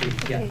 Number 3,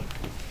 yeah. Okay.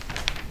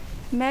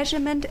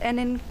 Measurement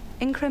and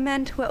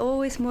increment were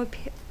always more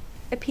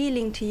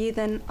appealing to you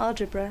than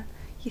algebra.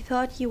 You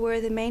thought you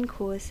were the main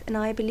course, and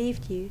I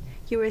believed you.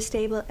 You were a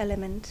stable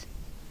element.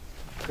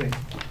 Great.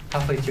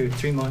 Halfway through,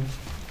 3 more.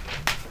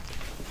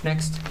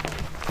 Next.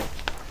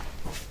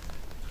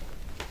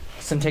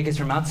 Some takers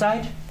from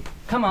outside.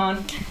 Come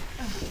on.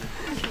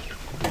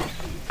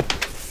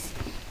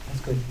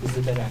 That's good. This is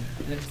a better one.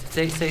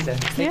 Stay there.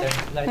 Stay there.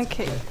 Lights.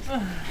 Okay.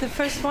 Yeah. The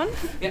first one?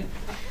 Yeah.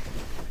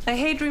 I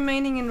hate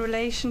remaining in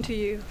relation to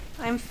you.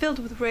 I am filled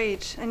with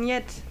rage, and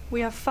yet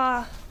we are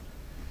far.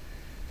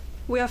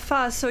 We are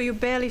far, so you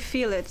barely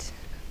feel it.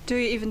 Do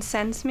you even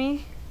sense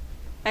me?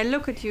 I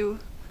look at you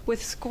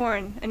with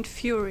scorn and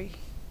fury.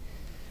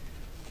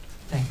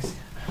 Thanks.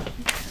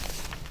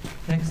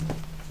 Next.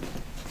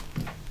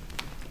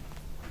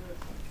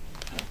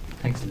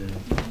 Thanks, Lily.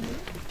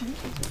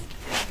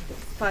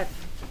 5.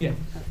 Yeah.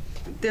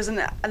 There's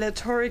an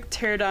aleatoric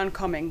teardown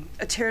coming,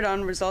 a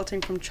teardown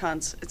resulting from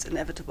chance. It's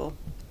inevitable.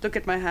 Look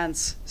at my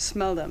hands.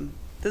 Smell them.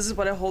 This is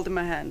what I hold in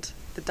my hand.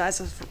 The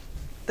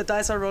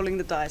dice are rolling,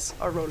 the dice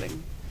are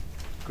rolling.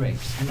 Great.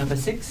 And number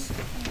 6?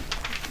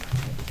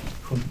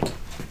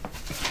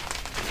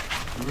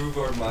 Groove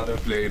Armada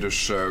played a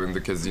show in the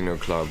casino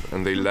club,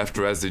 and they left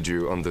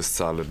residue on this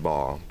salad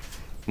bar.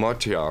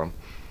 Martia,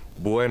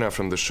 Buena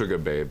from the Sugar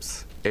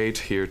Babes, ate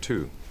here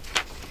too.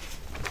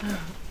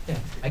 Yeah,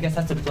 I guess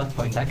that's a plot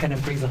point. That kind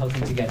of brings the whole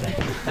thing together.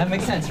 That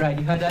makes sense, right?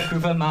 You heard that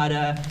Groove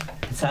Armada,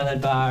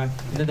 salad bar.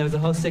 And then there was a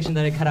whole section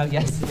that I cut out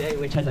yesterday,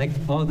 which had like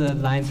all the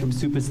lines from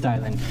Super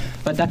Styling.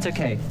 But that's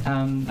okay.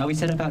 Are we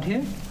set up out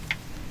here?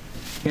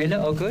 Gailė,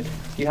 all good?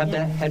 You have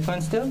the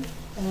headphones still?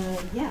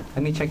 Yeah.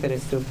 Let me check that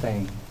it's still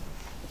playing.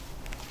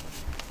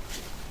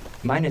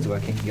 Mine is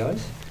working.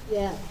 Yours?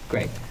 Yeah.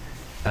 Great.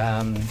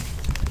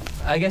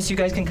 I guess you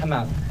guys can come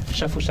out.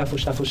 Shuffle, shuffle,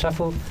 shuffle,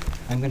 shuffle.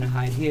 I'm gonna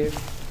hide here.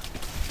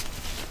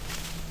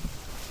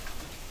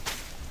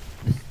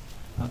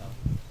 Uh-oh.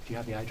 Do you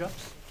have the eye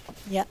drops?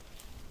 Yeah.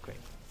 Great.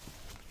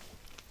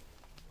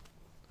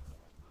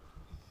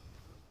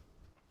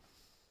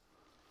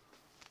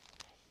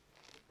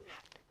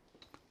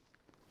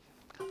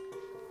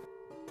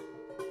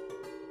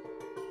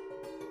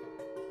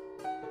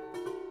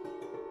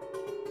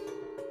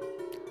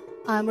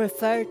 I'm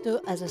referred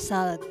to as a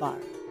salad bar.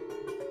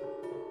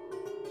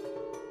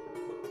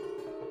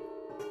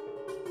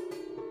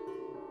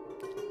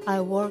 I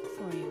work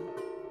for you.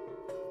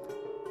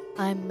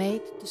 I'm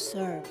made to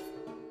serve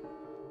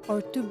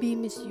or to be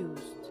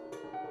misused.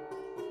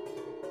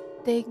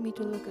 Take me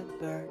to look at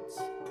birds.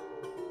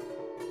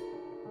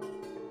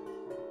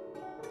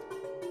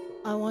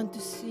 I want to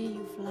see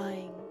you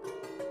flying.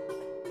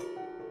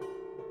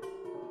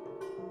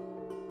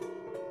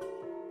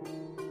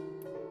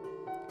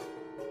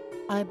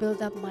 I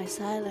build up my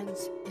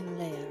silence in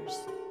layers,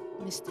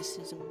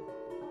 mysticism.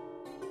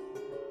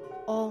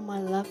 All my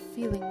love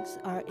feelings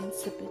are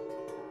insipid,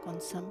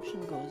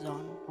 consumption goes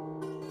on.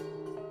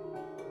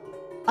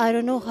 I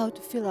don't know how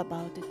to feel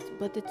about it,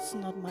 but it's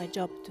not my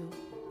job to.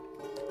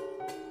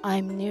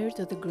 I'm near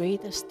to the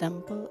greatest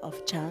temple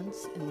of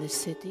chance in this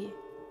city,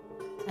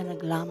 and a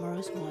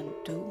glamorous one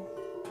too.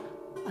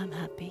 I'm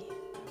happy,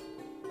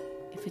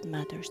 if it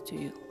matters to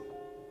you.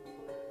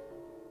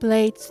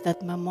 Plates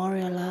that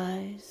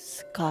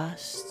memorialize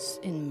casts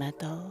in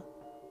metal,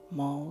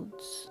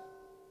 molds.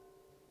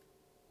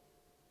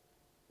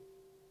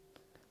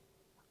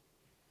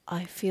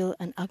 I feel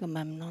an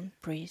Agamemnon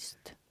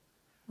priest,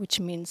 which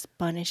means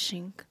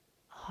punishing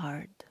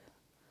hard.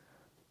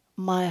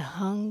 My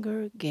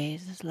hunger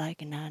gazes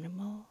like an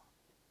animal,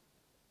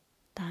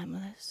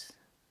 timeless,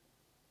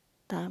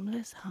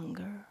 timeless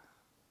hunger.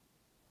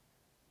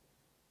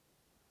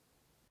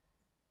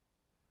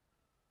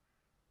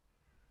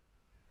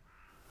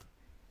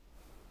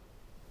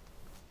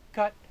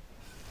 Cut.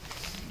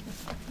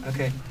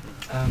 Okay.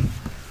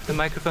 The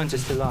microphones are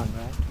still on,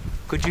 right?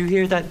 Could you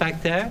hear that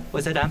back there?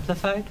 Was it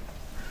amplified?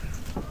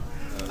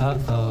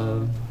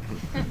 Uh-oh.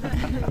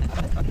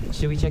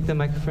 Should we check the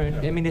microphone?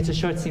 I mean, it's a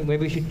short scene.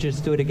 Maybe we should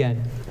just do it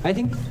again. I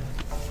think... Do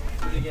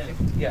it again.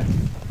 Yeah.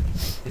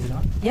 Is it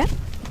on? Yeah.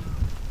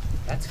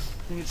 That's... I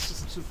think it's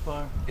just too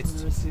far It's from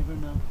the receiver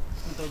now,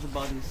 with all the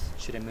bodies.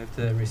 Should I move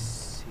the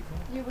receiver?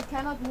 You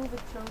cannot move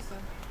it closer.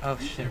 Oh,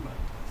 shit.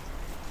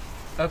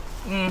 Oh,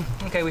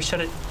 okay, we shot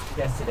it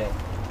yesterday.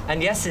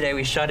 And yesterday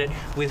we shot it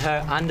with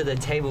her under the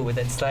table with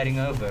it sliding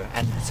over.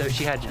 And so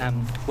she had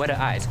wetter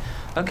eyes.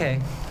 Okay,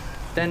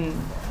 then,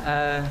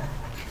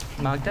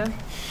 Magda?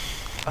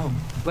 Oh,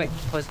 wait,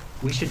 pause.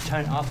 We should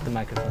turn off the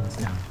microphones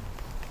now.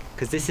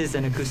 Because this is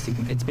an acoustic.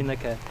 It's been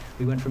like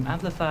we went from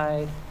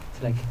amplified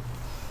to like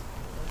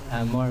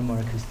more and more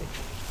acoustic.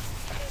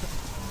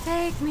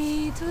 Take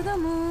me to the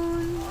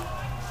moon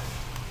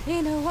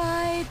in a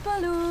white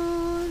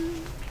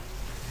balloon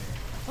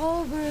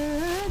over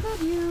the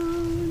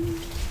dune.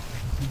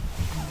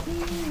 See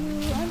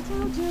you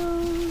until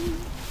June.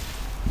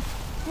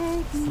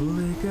 Take me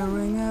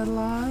Flickering at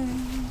light,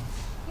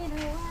 in a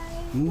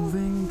white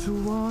moving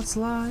towards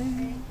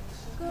light,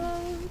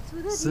 go to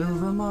the silver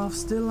dune.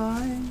 moth's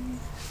delight,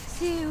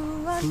 See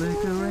you until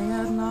flickering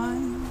at June.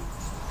 night,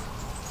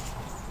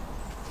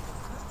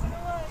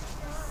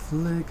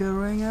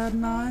 flickering at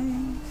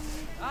night,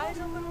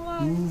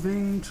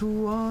 moving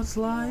towards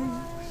light,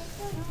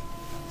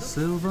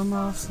 silver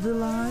moth's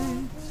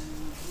delight,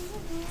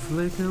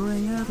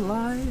 flickering at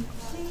light,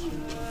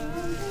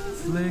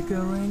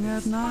 flickering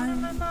at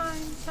night,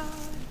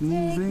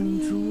 moving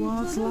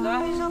towards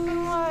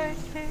light,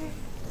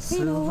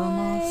 silver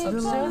moth's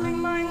delight,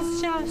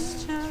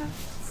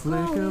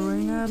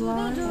 flickering at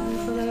light,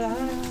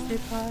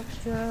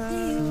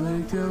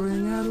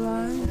 flickering at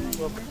light,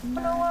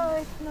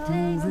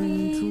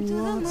 moving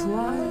towards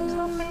light,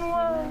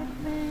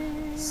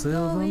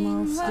 silver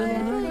moth's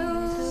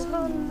delight,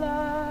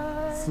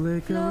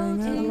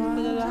 flickering at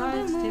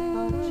light,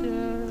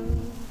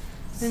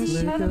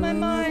 Inside of my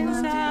mind's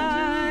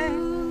eye,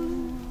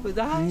 with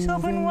eyes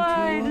open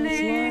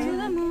widely,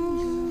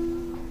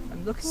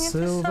 I'm looking into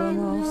silver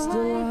moth's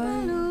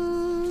sunlight,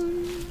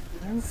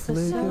 delight,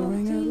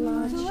 flickering at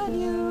light,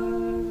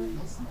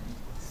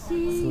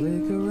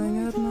 flickering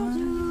at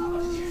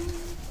night,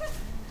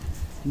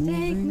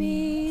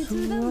 moving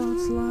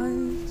towards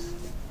light,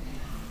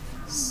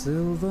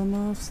 silver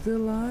moth's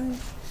delight.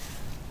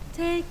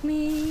 Take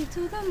me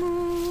to the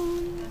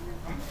moon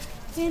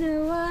in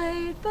a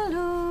white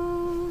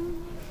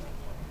balloon.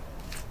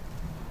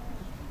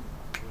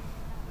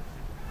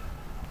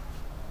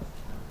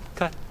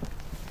 Cut.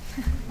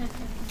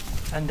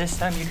 And this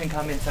time you can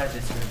come inside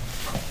this room,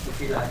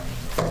 if you like.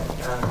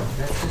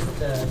 Let's just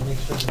make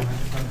sure the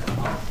microphones are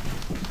on.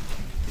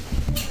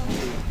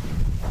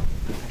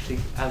 Actually,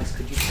 Alex,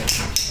 could you check? I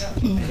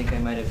think I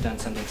might have done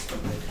something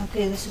stupid.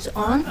 Okay, this is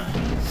on.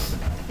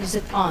 Is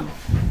it on?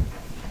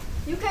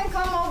 You can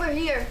come over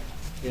here.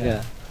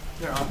 Yeah.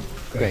 You're on.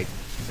 Great.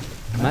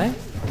 Am I?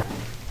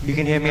 You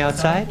can hear me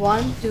outside?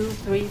 1, 2,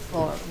 3,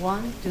 4.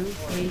 1, 2,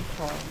 3,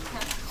 4.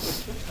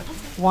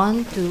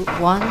 1, 2,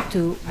 1,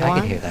 2, I can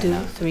 1, hear that 2,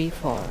 now. 3,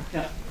 4.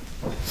 Yeah.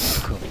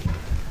 Cool.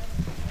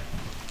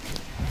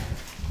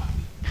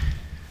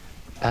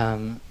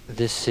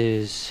 This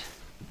is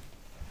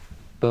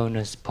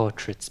bonus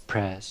portraits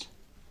prayers.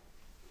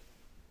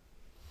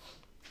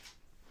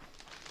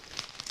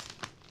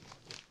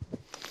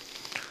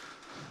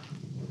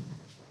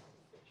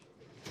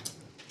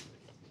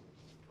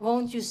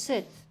 Won't you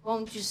sit?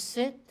 Won't you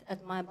sit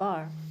at my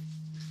bar?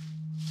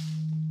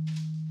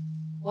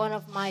 One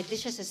of my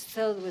dishes is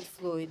filled with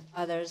fluid,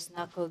 others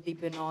knuckle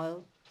deep in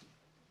oil.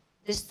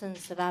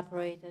 Distance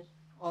evaporated.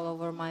 All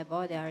over my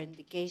body are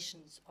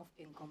indications of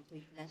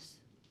incompleteness.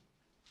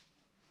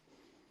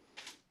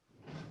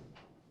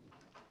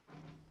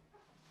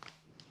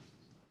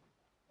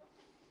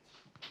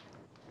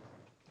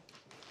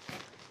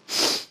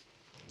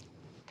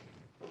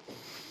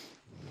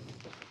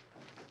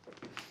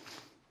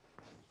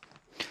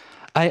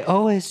 I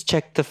always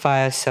check the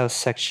fire sale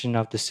section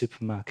of the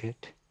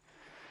supermarket.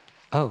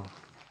 Oh,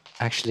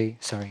 actually,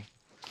 sorry.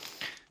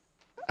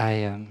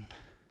 I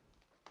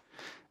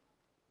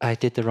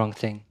did the wrong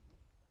thing.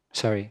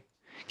 Sorry.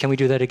 Can we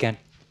do that again?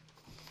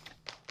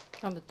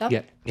 From the top?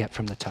 Yeah,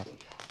 from the top.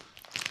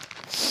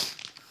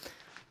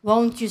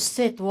 Won't you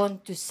sit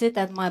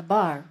at my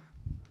bar?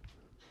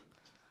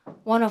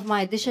 One of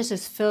my dishes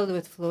is filled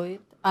with fluid,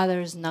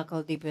 others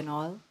knuckle deep in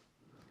oil.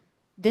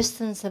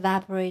 Distance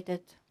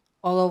evaporated.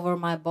 All over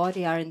my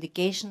body are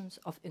indications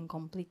of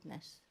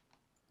incompleteness.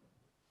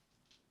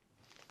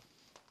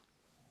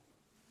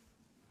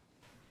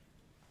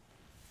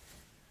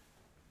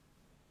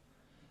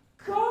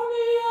 Call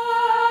me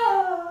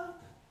up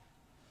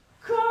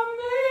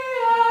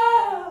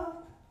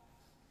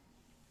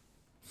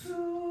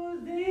to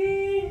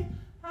the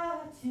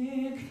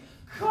attic.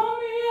 Call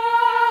me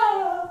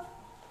up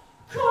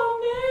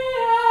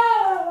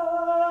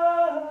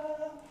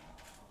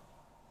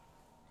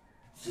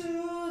to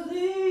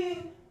the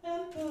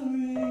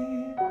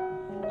emperor.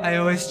 I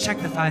always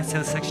check the fire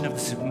sale section of the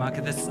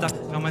supermarket. The stuff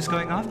is almost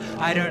going off.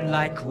 I don't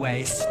like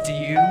waste, do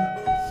you?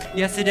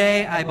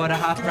 Yesterday, I bought a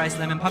half-price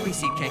lemon poppy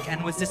seed cake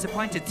and was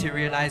disappointed to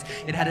realize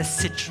it had a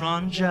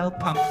citron gel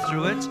pumped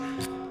through it.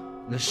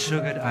 The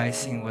sugared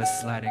icing was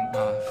sliding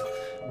off.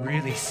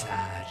 Really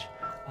sad.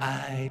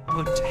 I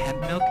put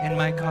hemp milk in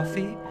my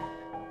coffee.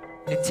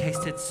 It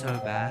tasted so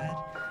bad.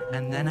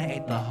 And then I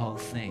ate the whole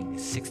thing.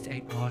 6 to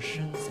 8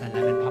 portions, a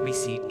lemon poppy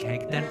seed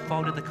cake, then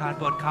folded the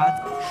cardboard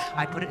carton.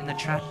 I put it in the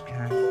trash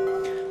can.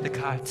 The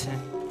carton.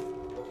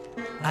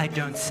 I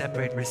don't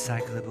separate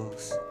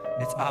recyclables.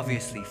 It's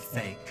obviously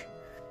fake.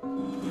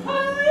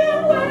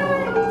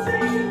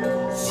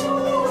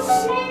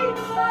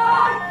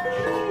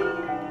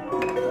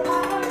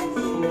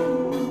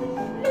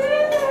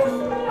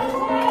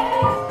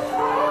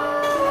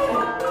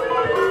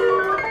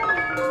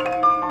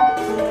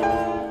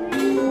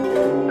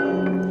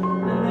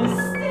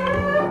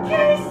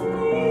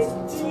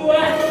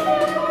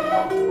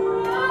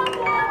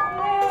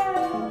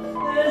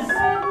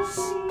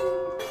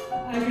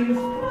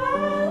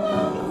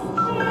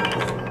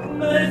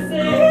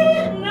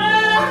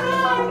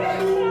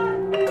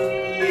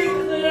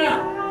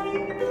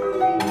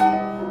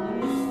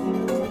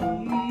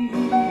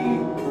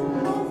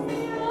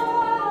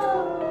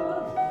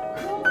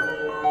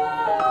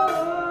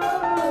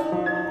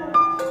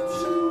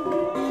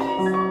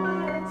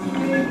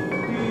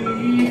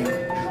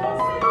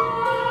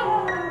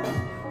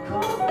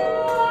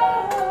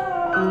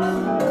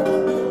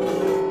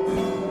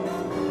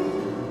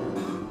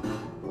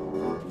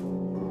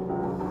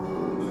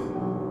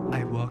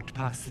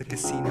 The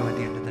casino at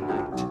the end of the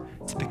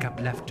night to pick up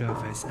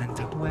leftovers and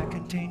Tupperware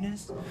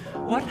containers.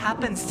 What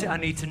happens to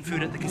uneaten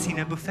food at the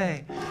casino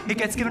buffet? It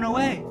gets given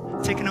away,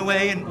 taken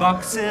away in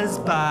boxes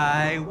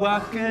by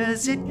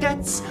workers. It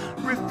gets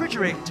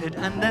refrigerated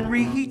and then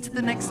reheated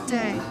the next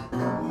day.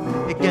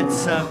 It gets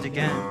served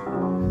again.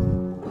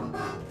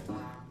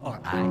 Or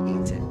I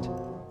eat it.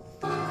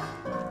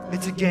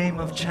 It's a game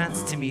of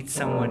chance to meet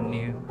someone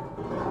new.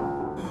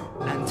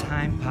 And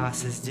time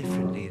passes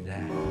differently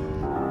there.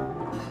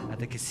 At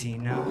the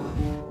casino,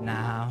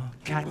 now,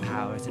 Cat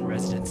Power is in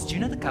residence. Do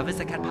you know the covers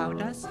that Cat Power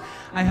does?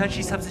 I heard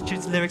she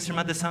substitutes lyrics from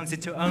other songs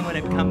into her own when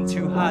it becomes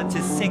too hard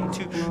to sing,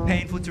 too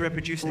painful to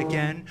reproduce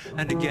again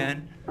and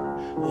again.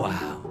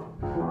 Wow,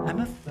 I'm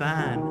a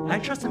fan. I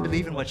trust and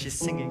believe in what she's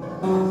singing.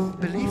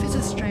 Belief is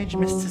a strange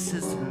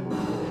mysticism.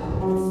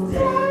 It's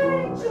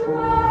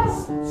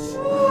dangerous to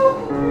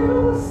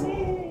use it.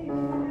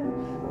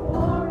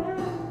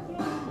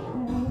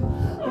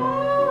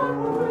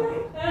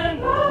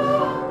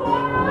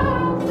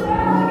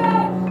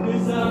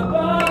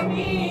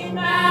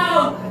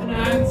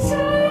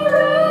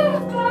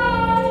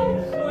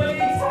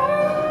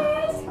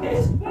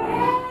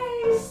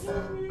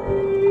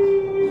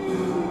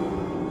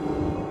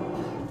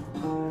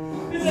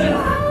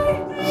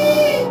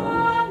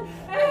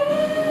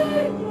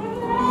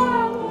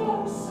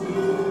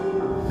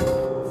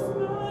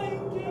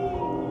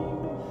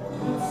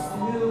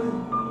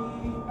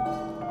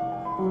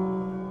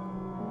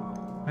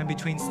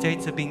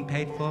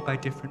 for by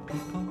different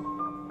people?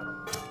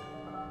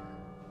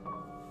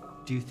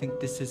 Do you think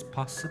this is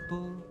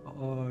possible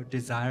or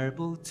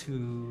desirable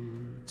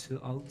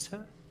to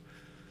alter?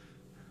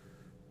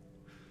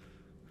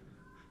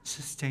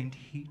 Sustained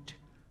heat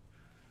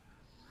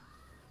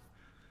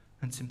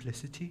and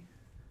simplicity.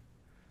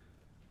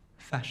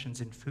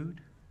 Fashions in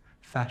food,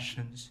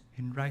 fashions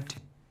in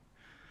writing,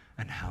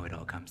 and how it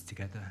all comes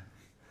together.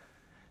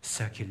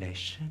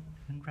 Circulation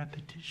and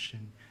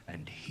repetition,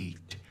 and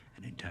heat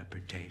and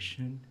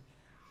interpretation.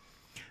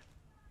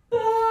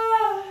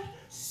 But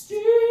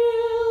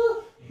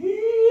still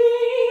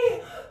he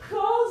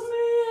calls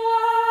me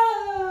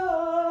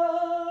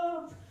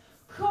up,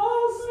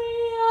 calls me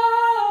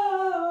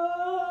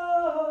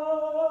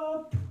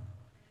up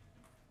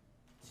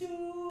to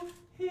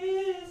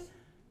his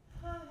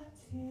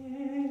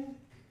attic.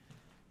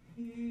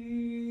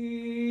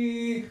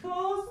 He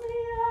calls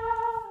me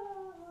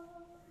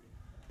up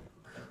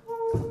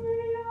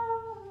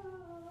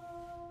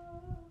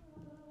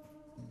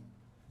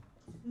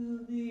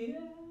to the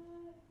air.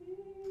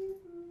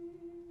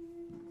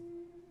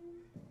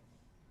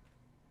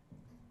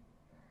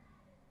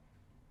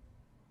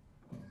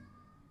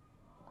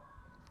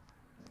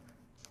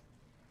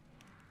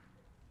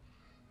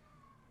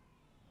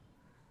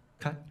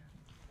 Cut.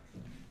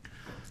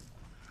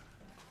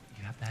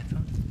 You have the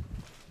headphones?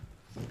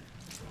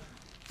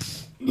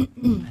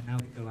 And now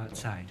we go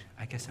outside.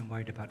 I guess I'm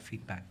worried about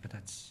feedback, but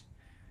that's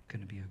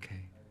gonna be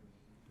okay.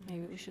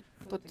 Maybe we should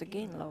put the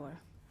gain lower.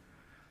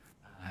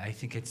 I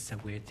think it's a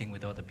weird thing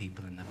with all the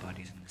people and the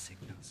bodies and the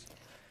signals.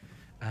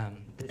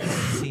 The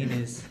scene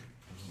is...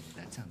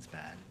 that sounds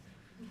bad.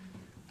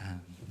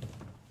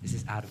 This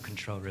is out of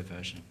control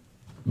reversion.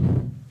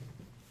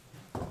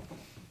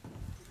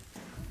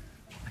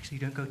 Actually,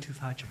 don't go too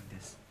far during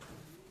this.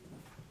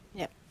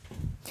 Yep.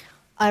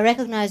 I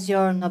recognize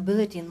your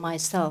nobility in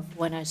myself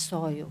when I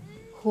saw you.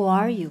 Who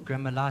are you?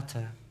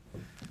 Gremolata.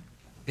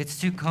 It's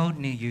too cold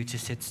near you to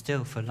sit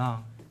still for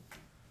long.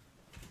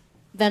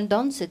 Then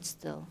don't sit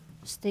still.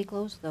 Stay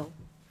close, though.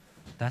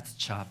 That's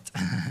chopped.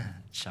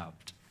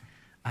 Chopped.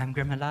 I'm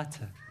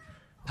gremolata.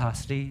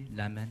 Parsley,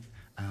 lemon,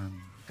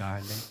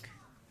 garlic.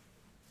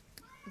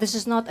 This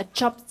is not a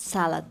chopped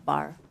salad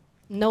bar.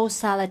 No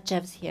salad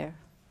chefs here.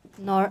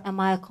 Nor am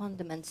I a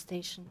condiment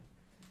station.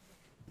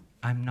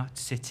 I'm not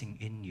sitting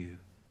in you.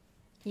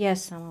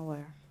 Yes, I'm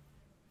aware.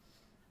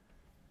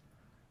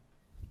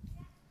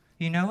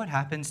 You know what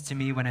happens to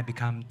me when I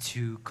become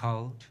too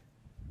cold?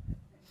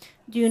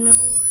 Do you know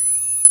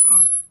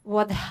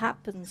what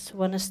happens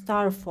when a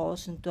star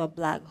falls into a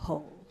black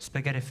hole?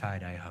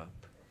 Spaghettified, I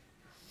hope.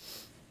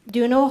 Do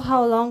you know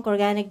how long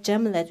organic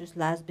gem lettuce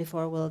lasts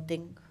before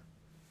wilting?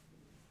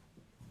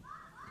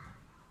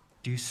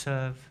 Do you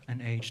serve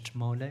an aged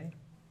mole?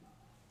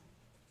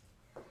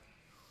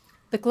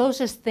 The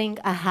closest thing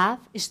I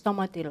have is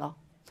tomatillo,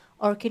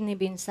 or kidney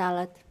bean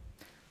salad.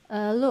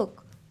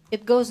 Look,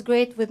 it goes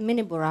great with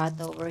mini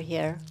burrata over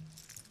here.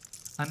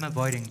 I'm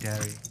avoiding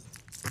dairy.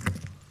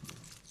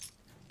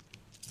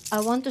 I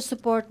want to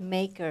support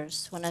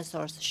makers when I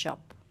source a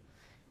shop.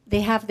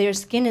 They have their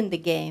skin in the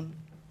game.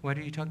 Why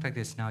do you talk like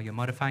this now? You're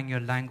modifying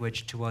your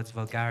language towards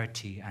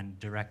vulgarity and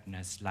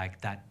directness, like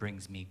that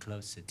brings me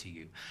closer to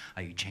you.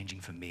 Are you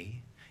changing for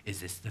me? Is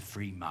this the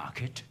free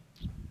market?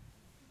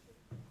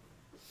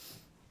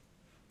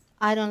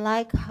 I don't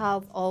like how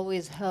I've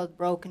always held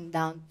broken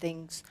down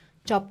things,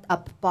 chopped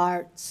up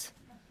parts.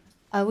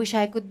 I wish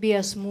I could be a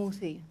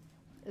smoothie.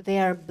 They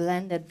are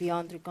blended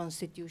beyond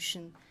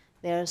reconstitution.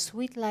 They are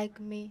sweet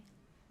like me.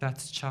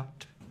 That's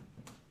chopped.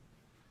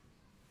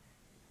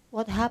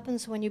 What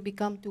happens when you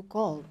become too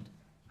cold?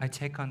 I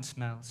take on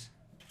smells.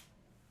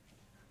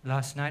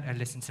 Last night I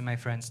listened to my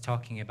friends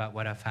talking about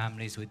what our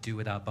families would do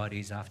with our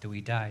bodies after we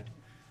died,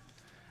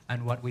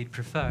 and what we'd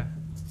prefer.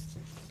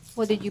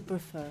 What did you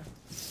prefer?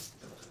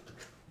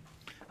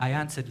 I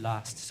answered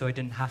last, so I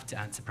didn't have to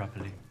answer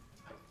properly.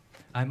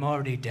 I'm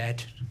already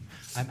dead.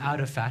 I'm out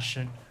of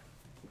fashion.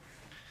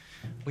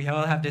 We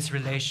all have this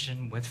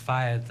relation with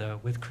fire, though,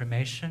 with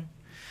cremation.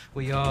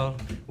 We all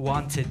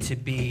wanted to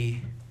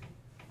be...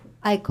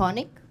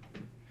 iconic?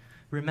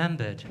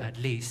 remembered, at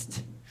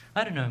least.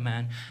 I don't know,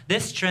 man.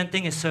 This trend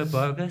thing is so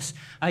bogus.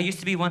 I used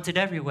to be wanted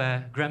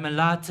everywhere.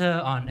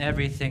 Gremolata on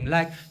everything.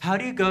 Like, how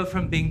do you go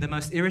from being the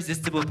most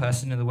irresistible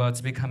person in the world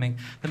to becoming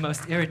the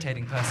most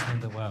irritating person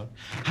in the world?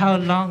 How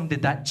long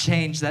did that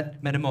change,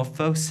 that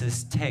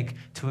metamorphosis take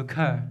to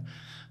occur?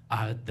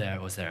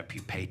 Was there a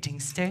pupating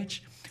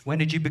stage? When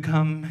did you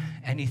become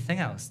anything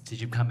else?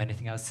 Did you become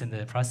anything else in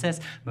the process?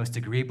 Most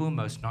agreeable,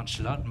 most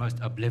nonchalant, most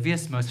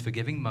oblivious, most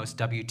forgiving, most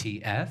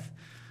WTF?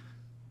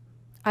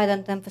 I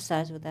don't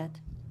emphasize with that.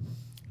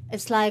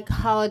 It's like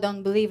how I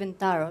don't believe in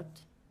tarot.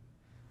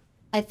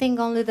 I think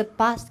only the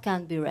past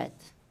can be read,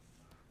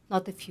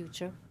 not the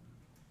future.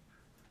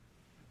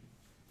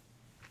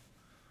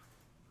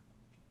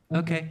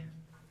 Okay,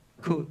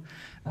 cool.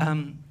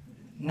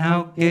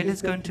 Now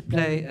Gailė's going to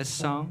play a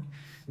song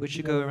which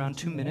should go around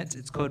 2 minutes.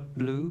 It's called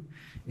Blue.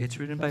 It's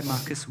written by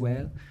Marcus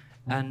Whale.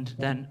 And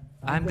then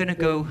I'm going to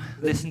go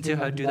listen to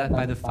her do that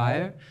by the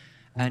fire.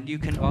 And you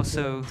can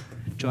also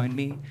join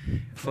me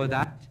for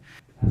that,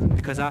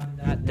 because after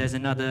that there's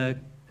another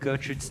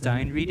Gertrude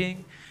Stein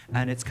reading,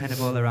 and it's kind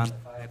of all around the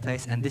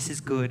fireplace. And this is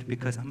good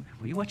because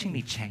were you watching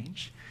me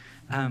change?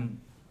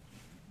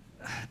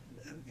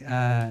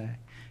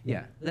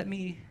 Yeah, let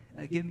me,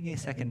 give me a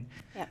second.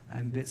 Yeah.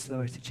 I'm a bit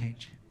slower to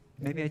change.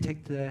 Maybe I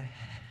take the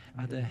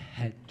other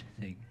head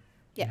thing.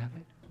 Yeah. You have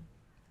it?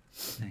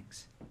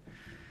 Thanks.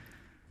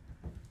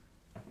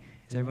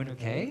 Is everyone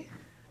okay?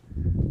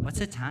 What's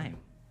the time?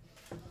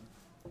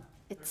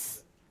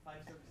 It's,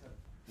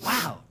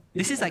 Wow,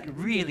 this is like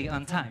really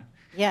on time.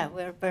 yeah,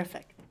 we're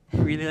perfect.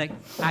 Really like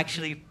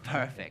actually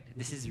perfect.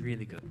 This is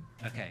really good.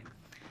 Okay.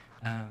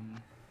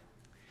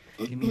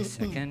 Give me a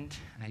second.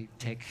 I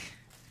take.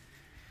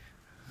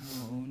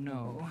 Oh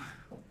no.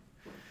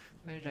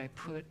 Where did I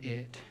put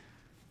it?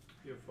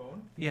 Your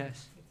phone?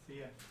 Yes. It's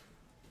here.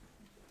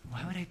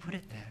 Why would I put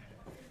it there?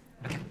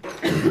 Okay.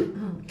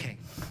 Okay.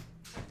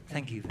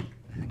 Thank you.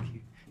 Thank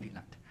you,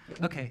 Wieland.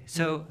 Okay,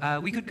 so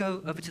we could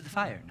go over to the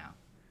fire now.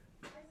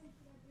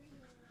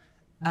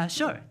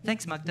 Sure.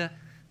 Thanks, Magda.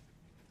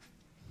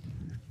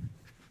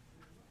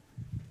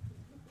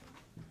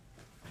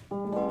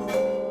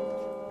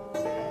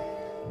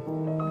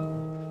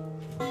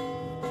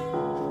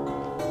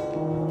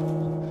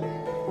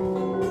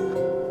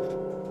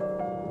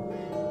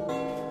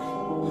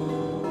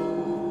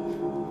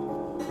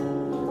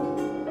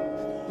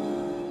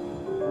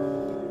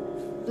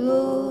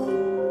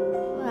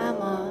 Blue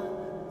am I,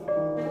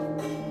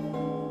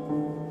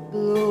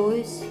 blue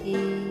is he,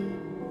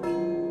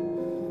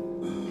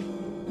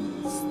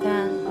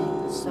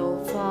 standing so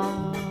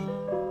far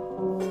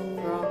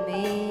from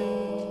me.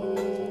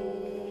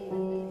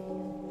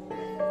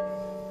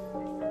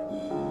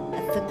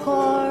 At the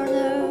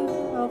corner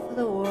of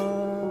the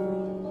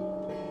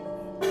world,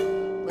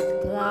 with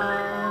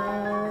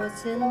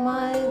clouds in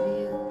my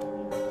view,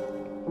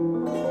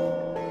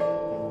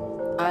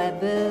 I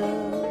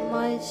build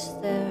my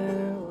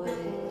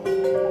stairway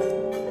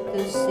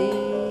to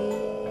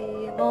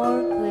see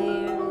more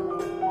clearly.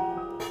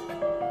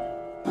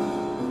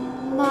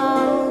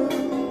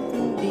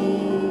 Mountain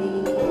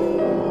beasts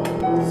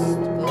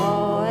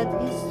blow at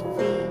his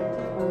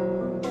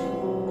feet,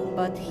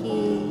 but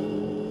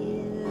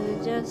he'll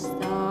just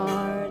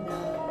start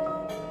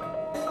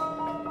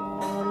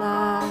more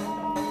like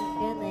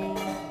an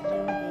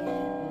angel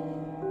here.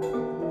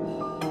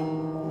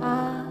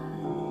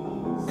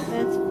 Eyes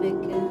that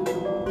thicken,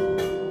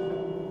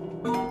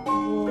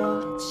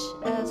 watch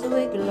as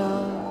we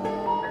glow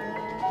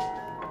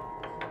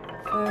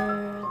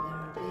further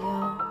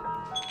beyond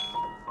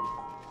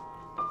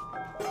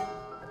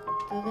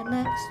to the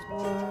next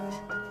world.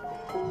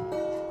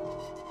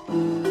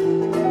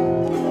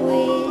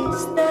 We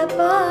step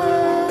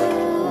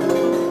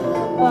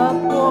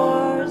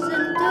upwards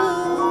into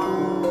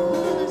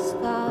the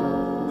sky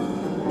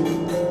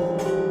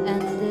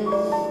and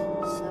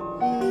disappear.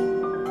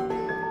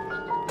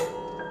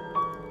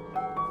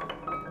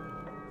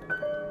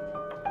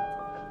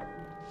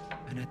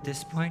 And at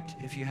this point,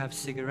 if you have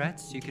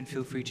cigarettes, you can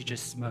feel free to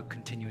just smoke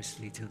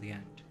continuously till the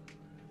end.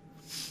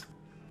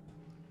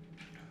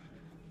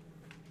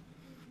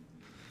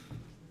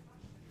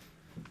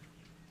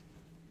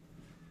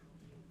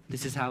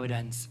 This is how it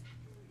ends.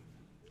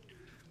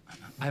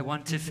 I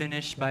want to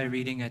finish by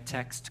reading a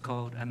text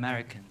called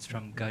Americans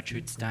from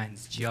Gertrude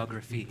Stein's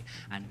Geography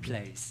and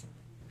Plays.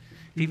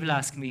 People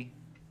ask me,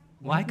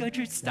 why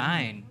Gertrude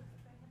Stein?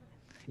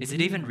 Is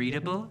it even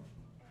readable?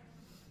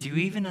 Do you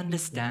even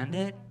understand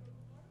it?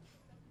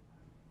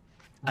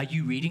 Are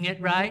you reading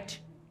it right?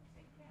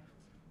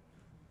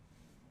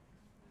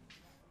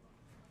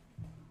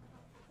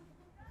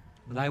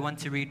 Well, I want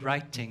to read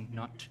writing,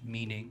 not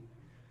meaning.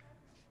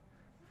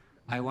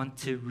 I want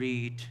to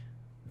read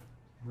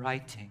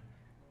writing.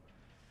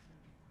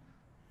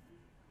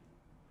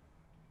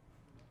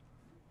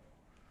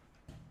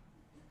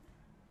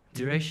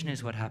 Duration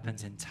is what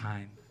happens in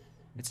time.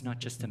 It's not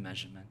just a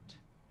measurement.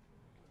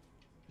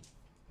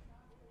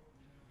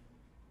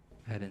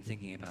 I've been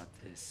thinking about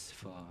this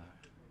for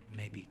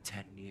maybe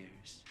 10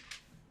 years.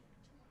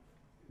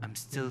 I'm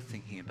still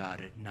thinking about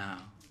it now.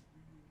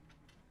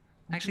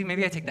 Actually,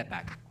 maybe I take that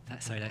back.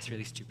 Sorry, that's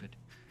really stupid.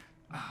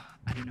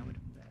 I don't know what.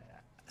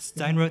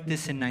 Stein wrote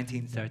this in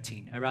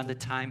 1913, around the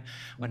time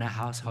when a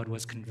household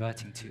was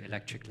converting to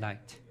electric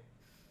light.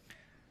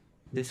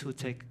 This will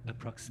take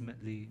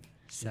approximately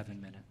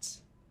 7 minutes.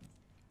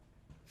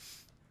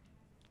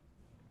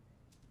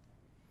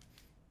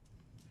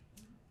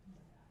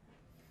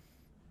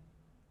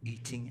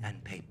 Eating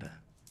and paper.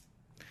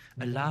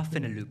 A laugh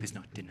in a loop is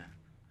not dinner.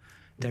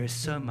 There is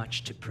so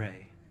much to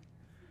pray.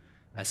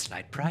 A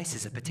slight price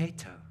is a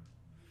potato.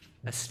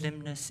 A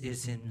slimness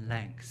is in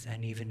length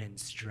and even in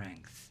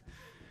strength.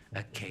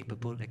 A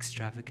capable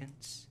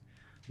extravagance.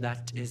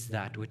 That is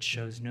that which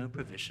shows no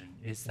provision,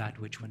 is that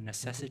which when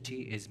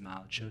necessity is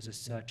mild shows a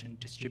certain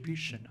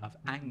distribution of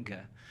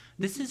anger.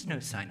 This is no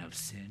sign of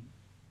sin.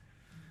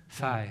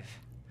 5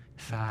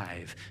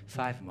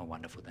 more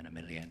wonderful than a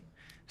million.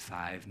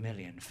 5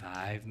 million,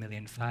 5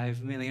 million,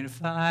 5 million,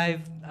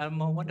 5 are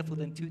more wonderful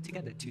than 2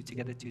 together, 2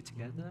 together, 2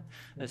 together.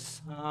 A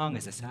song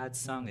is a sad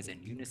song, is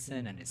in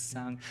unison and is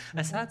sung.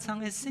 A sad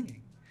song is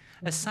singing,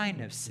 a sign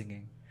of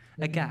singing.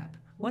 A gap.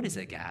 What is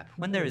a gap?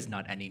 When there is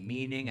not any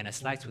meaning and a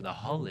slice with a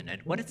hole in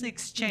it, what is the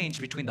exchange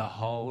between the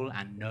hole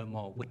and no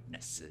more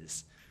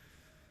witnesses?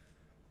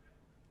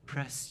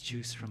 Press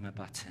juice from a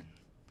button.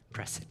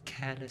 Press it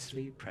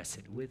carelessly, press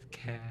it with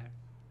care.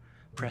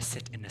 Press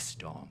it in a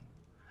storm.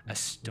 A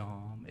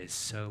storm is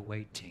so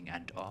waiting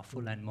and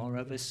awful, and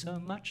moreover so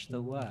much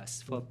the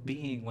worse for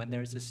being when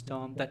there is a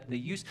storm that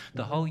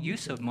the whole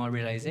use of more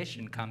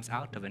realization comes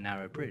out of a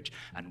narrow bridge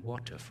and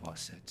water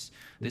faucets.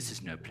 This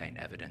is no plain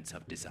evidence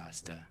of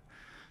disaster.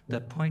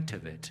 The point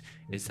of it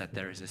is that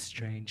there is a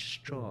strange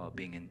straw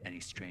being in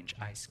any strange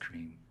ice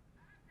cream.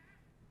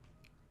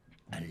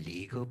 A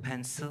legal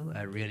pencil,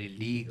 a really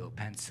legal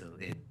pencil,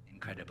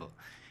 incredible.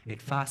 It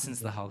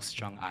fastens the whole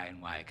strong iron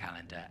wire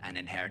calendar, an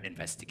inherent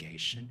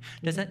investigation.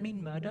 Does that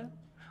mean murder?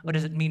 Or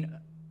does it mean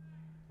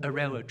a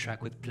railroad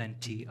track with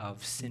plenty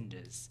of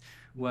cinders?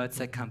 Words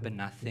that come but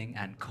nothing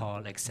and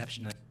call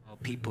exceptional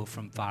people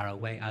from far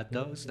away are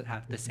those that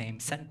have the same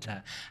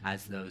center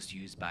as those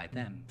used by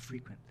them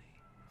frequently.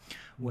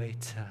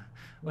 Waiter.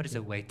 What is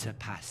a waiter?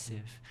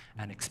 Passive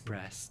and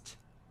expressed.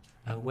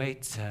 A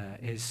waiter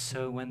is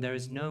so when there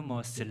is no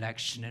more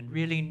selection and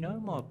really no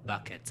more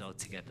buckets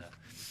altogether.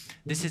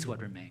 This is what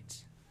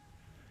remains.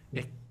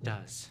 It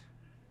does.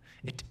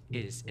 It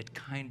is. It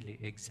kindly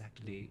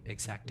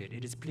exacted.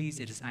 It is pleased.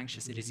 It is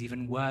anxious. It is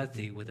even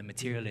worthy with a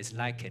material is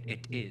like it.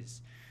 It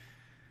is.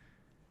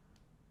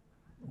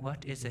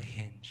 What is a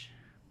hinge?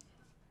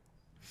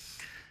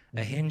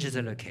 A hinge is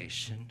a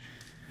location.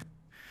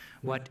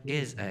 What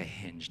is a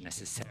hinge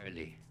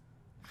necessarily?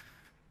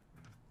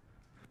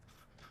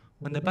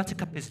 When the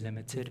buttercup is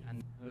limited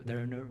and there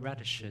are no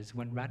radishes,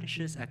 when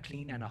radishes are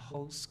clean and a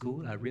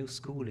real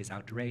school is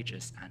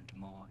outrageous and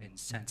more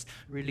incensed,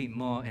 really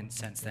more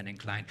incensed than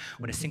inclined.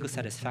 When a single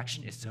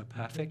satisfaction is so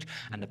perfect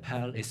and the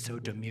pearl is so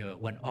demure,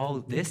 when all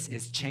this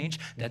is changed,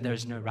 then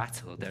there's no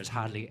rattle, there's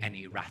hardly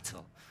any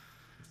rattle.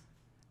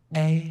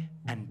 A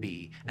and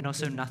B, and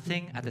also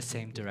nothing at the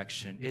same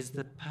direction, is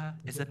the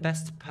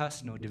best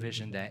personal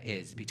division there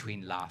is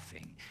between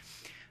laughing.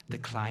 The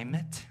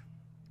climate,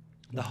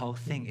 the whole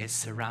thing is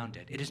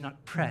surrounded. It is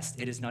not pressed.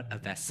 It is not a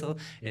vessel.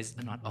 It is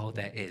not all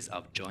there is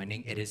of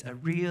joining. It is a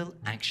real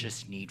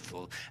anxious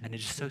needful, and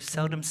it is so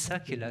seldom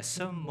circular,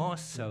 so more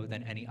so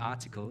than any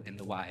article in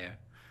the wire.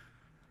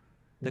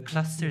 The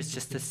cluster is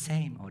just the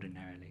same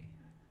ordinarily.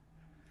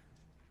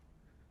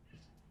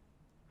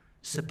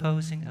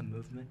 Supposing a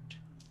movement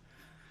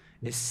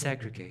is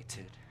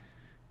segregated,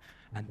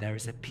 and there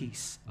is a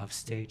piece of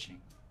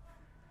staging.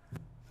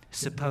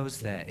 Suppose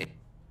there it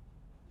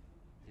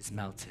is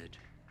melted.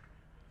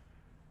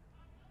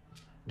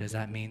 Does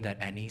that mean that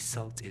any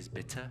salt is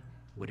bitter?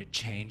 Would it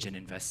change an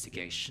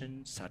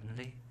investigation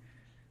suddenly?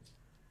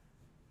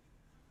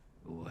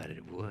 What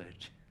it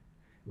would.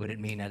 Would it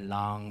mean a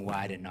long,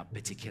 wide, and not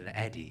particular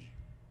eddy?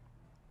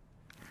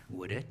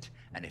 Would it?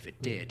 And if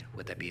it did,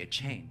 would there be a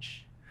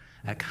change?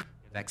 A kind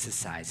of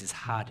exercise is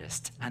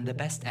hardest, and the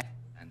best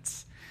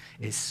excellence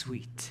is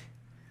sweet.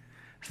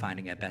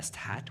 Finding a best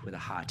hat with a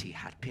hearty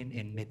hatpin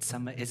in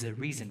midsummer is a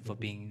reason for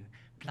being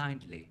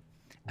blindly.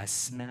 A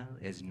smell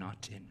is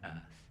not in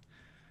earth.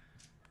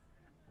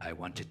 I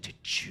wanted to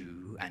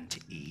chew and to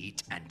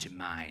eat and to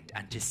mind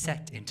and to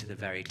set into the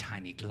very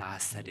tiny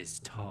glass that is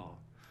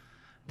tall.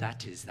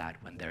 That is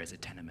that when there is a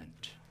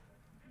tenement.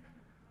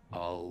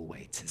 All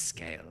weights are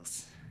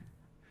scales.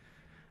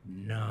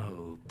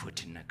 No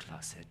put in a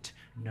closet,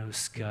 no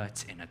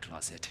skirt in a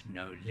closet,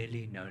 no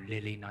lily,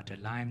 not a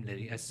lime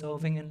lily, a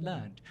solving and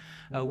learned,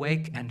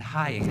 awake and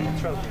high, and a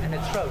throat,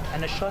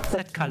 and a short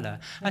set color,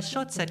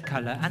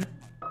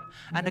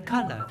 and a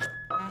color,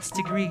 last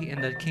degree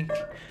in the kink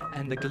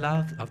and the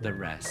glove of the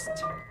rest.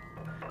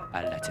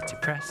 A letter to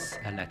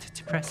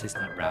press is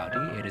not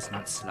rowdy, it is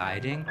not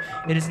sliding,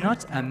 it is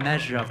not a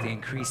measure of the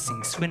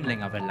increasing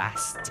swindling of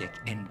elastic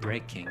in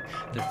breaking.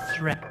 The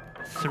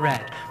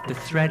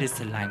thread is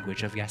the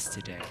language of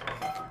yesterday.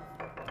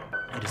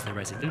 It is the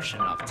resolution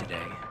of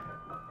today.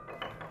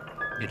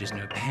 It is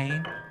no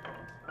pain.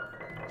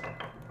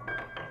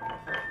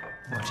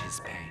 What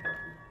is pain?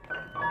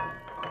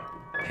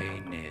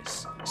 Pain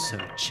is so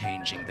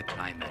changing the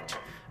climate,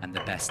 and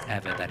the best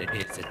ever that it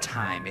is a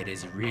time. It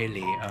is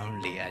really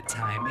only a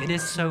time. It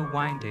is so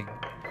winding.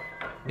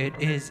 It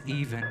is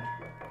even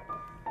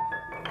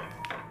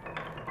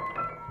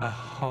a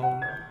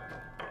whole.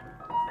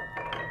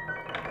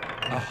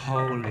 A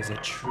whole is a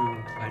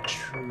true.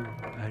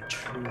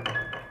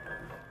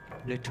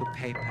 Little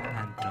paper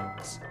and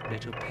dolls,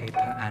 little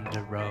paper and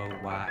a row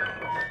wide,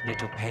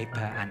 little paper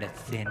and a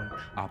thin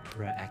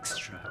opera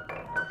extra.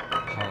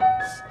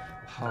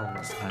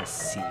 Holes are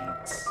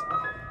seeds.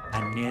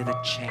 And near the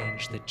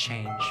change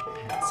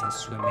pence are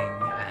swimming,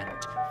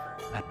 and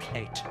a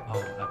plate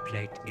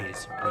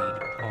is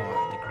reed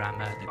pour,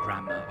 the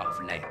grammar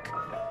of lake.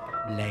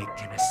 Leg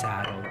in a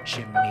saddle,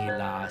 chimney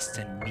last,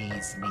 and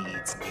needs.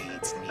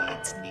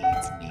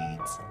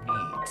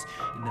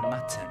 In the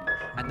mutton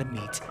and the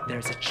meat, there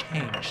is a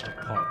change to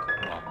pork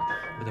walk.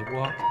 With a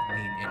walk,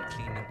 mean in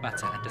cleaning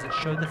butter, and does it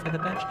show the feather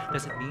bench?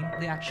 Does it mean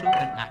the actual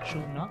and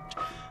actual not?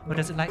 Or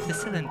does it like the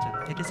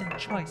cylinder? It is in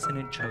choice, and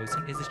in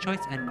chosen is a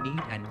choice, and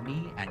need, and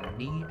me, and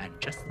knee, and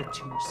just the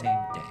two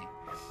same day.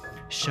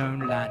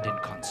 Shown land in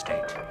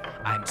constate.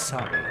 I'm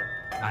sorry.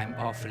 I'm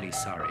awfully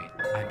sorry.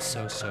 I'm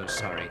so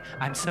sorry.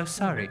 I'm so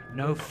sorry.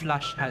 No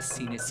flush has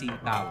seen a sea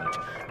bowed.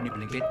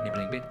 Nibbling bit,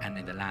 and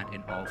in the land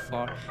in all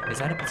four. Is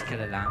that a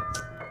particular land?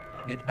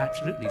 It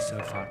absolutely so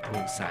far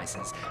pool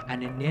sizes.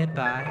 And in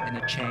nearby, in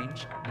the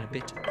change, and a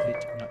bit,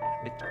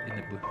 in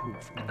the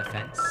behoof, in the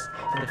fence,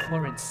 in the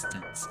for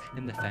instance,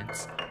 in the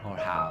fence, or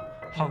how.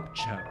 Ho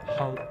chirp,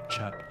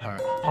 her,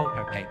 hold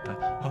her paper,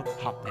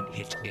 hop and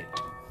hit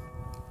it.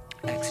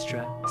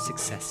 Extra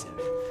successive,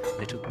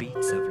 little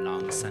beats of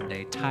long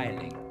Sunday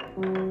tiling.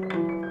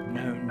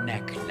 No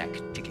neck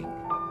digging,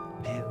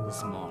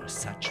 pills more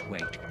such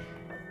weight.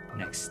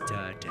 Next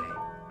day,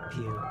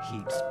 peel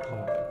heaps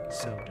pork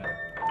soda.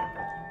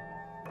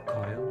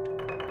 Coiled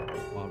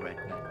or red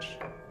bench.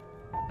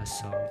 A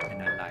soul in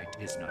a light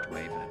is not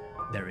wavered.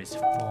 There is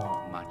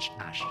for much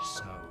ash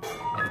so.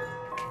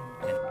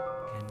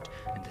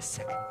 And the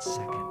second.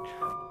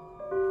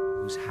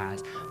 Whose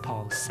has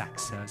Paul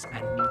Saxers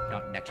and need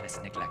not necklace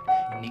neglect,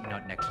 need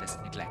not necklace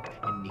neglect,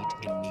 and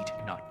need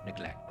not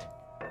neglect.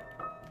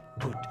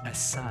 Put a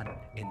sun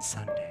in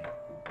Sunday.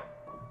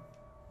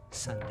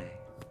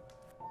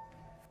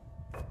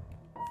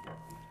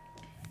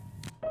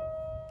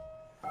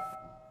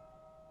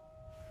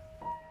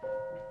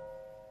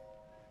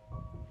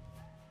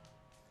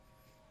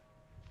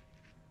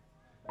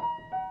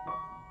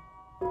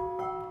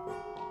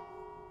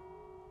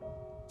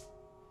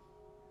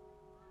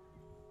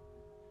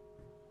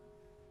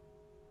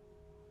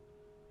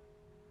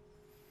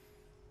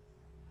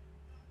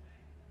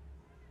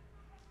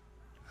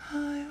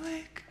 I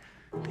wake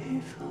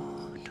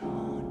before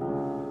dawn.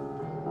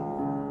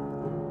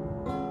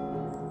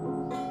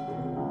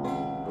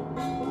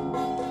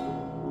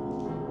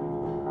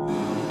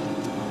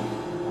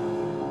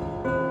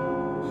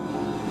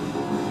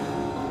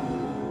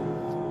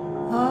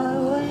 I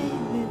wake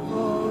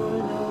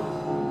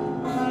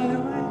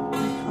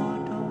before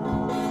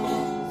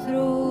dawn.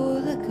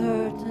 Through the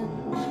curtain.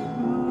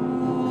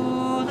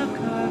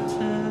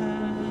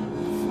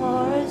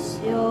 Forest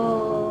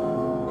yawn.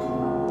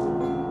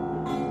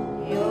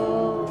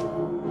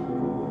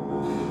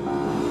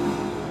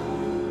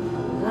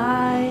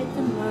 Light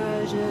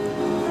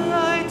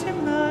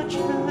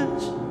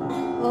emerges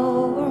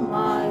over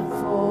my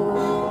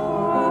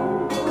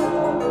form.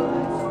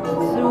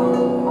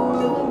 Through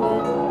the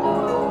window,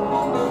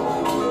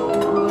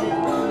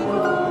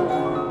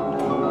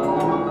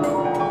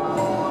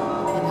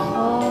 it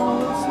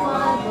holds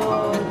my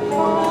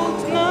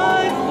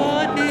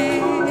body.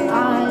 I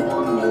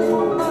don't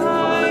move.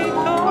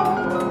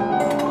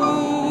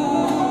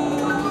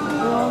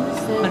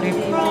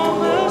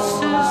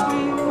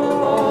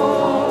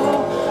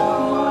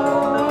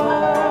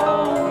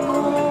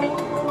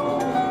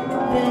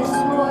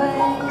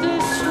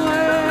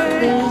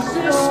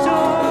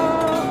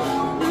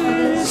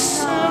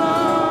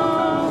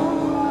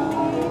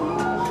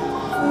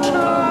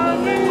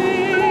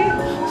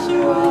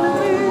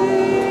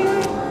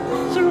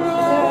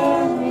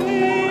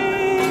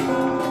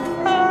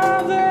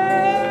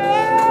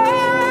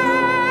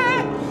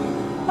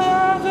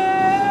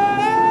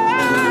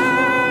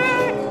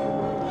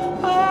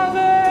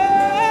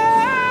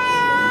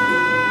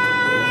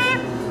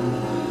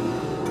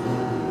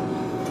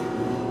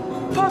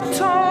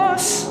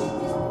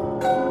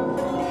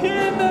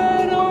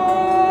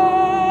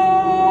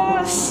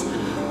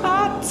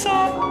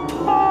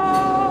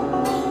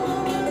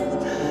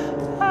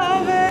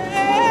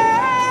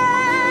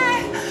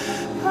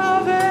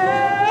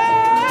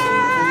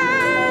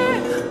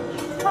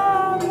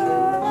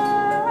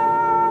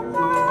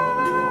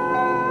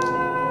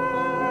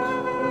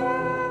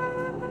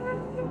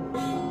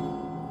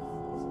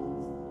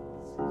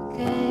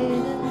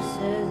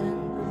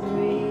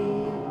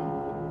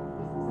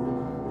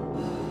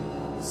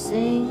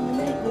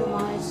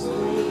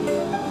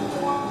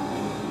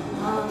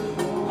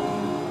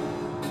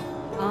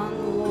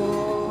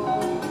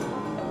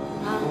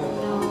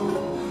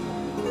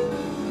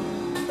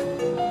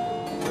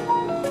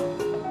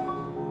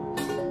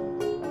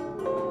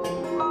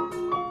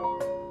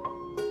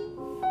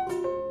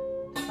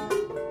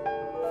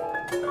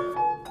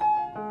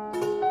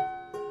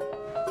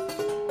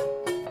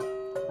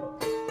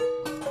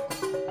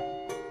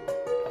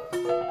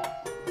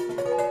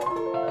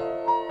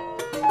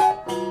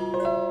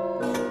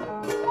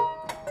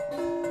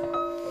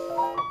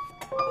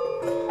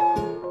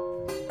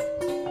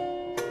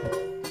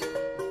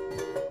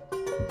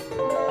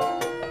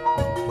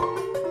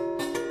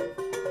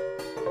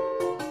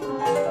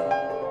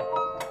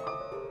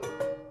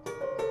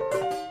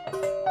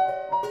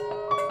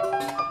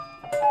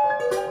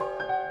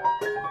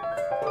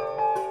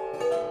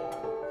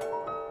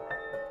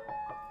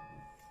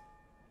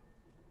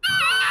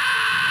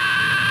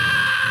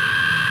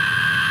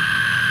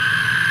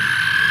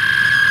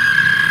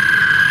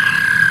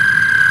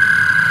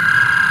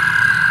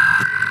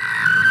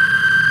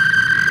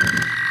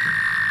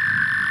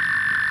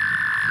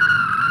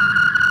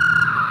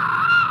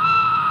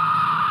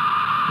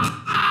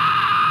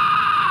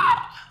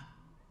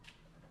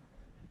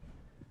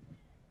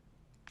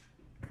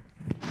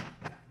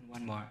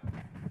 One more.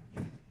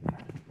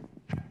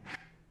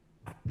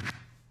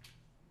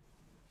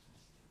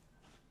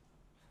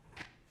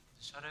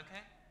 Shot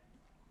okay?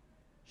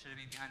 Should it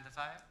be behind the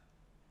fire?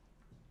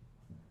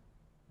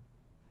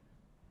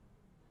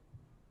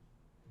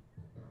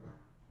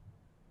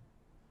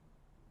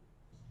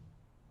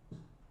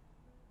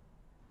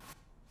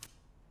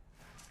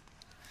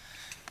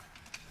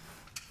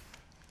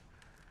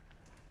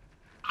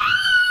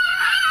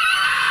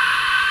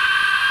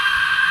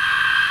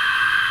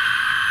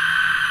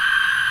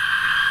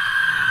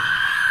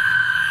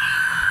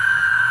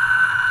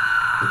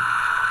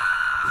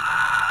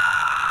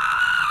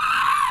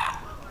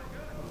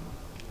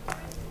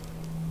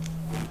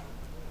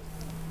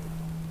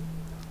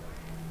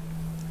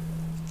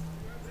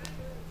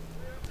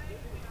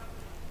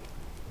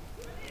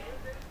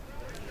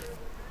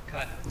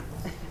 Cut.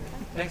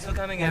 Thanks for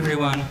coming,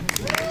 everyone.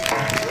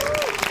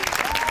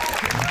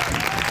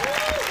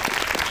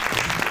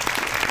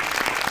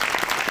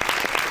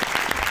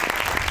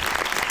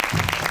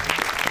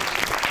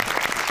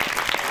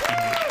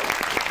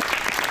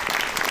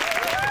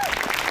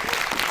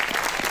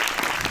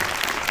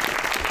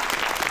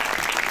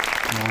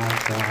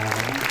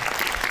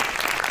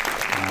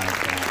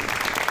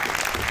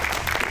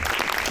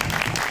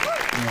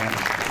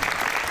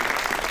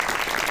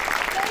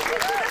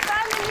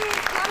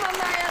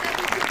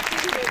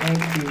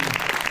 Thank you.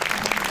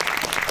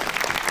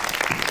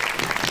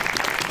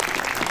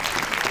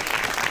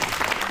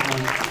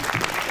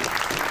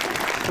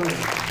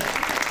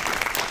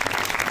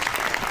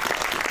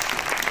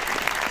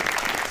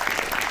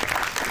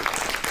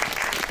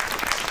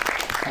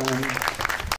 Sorry.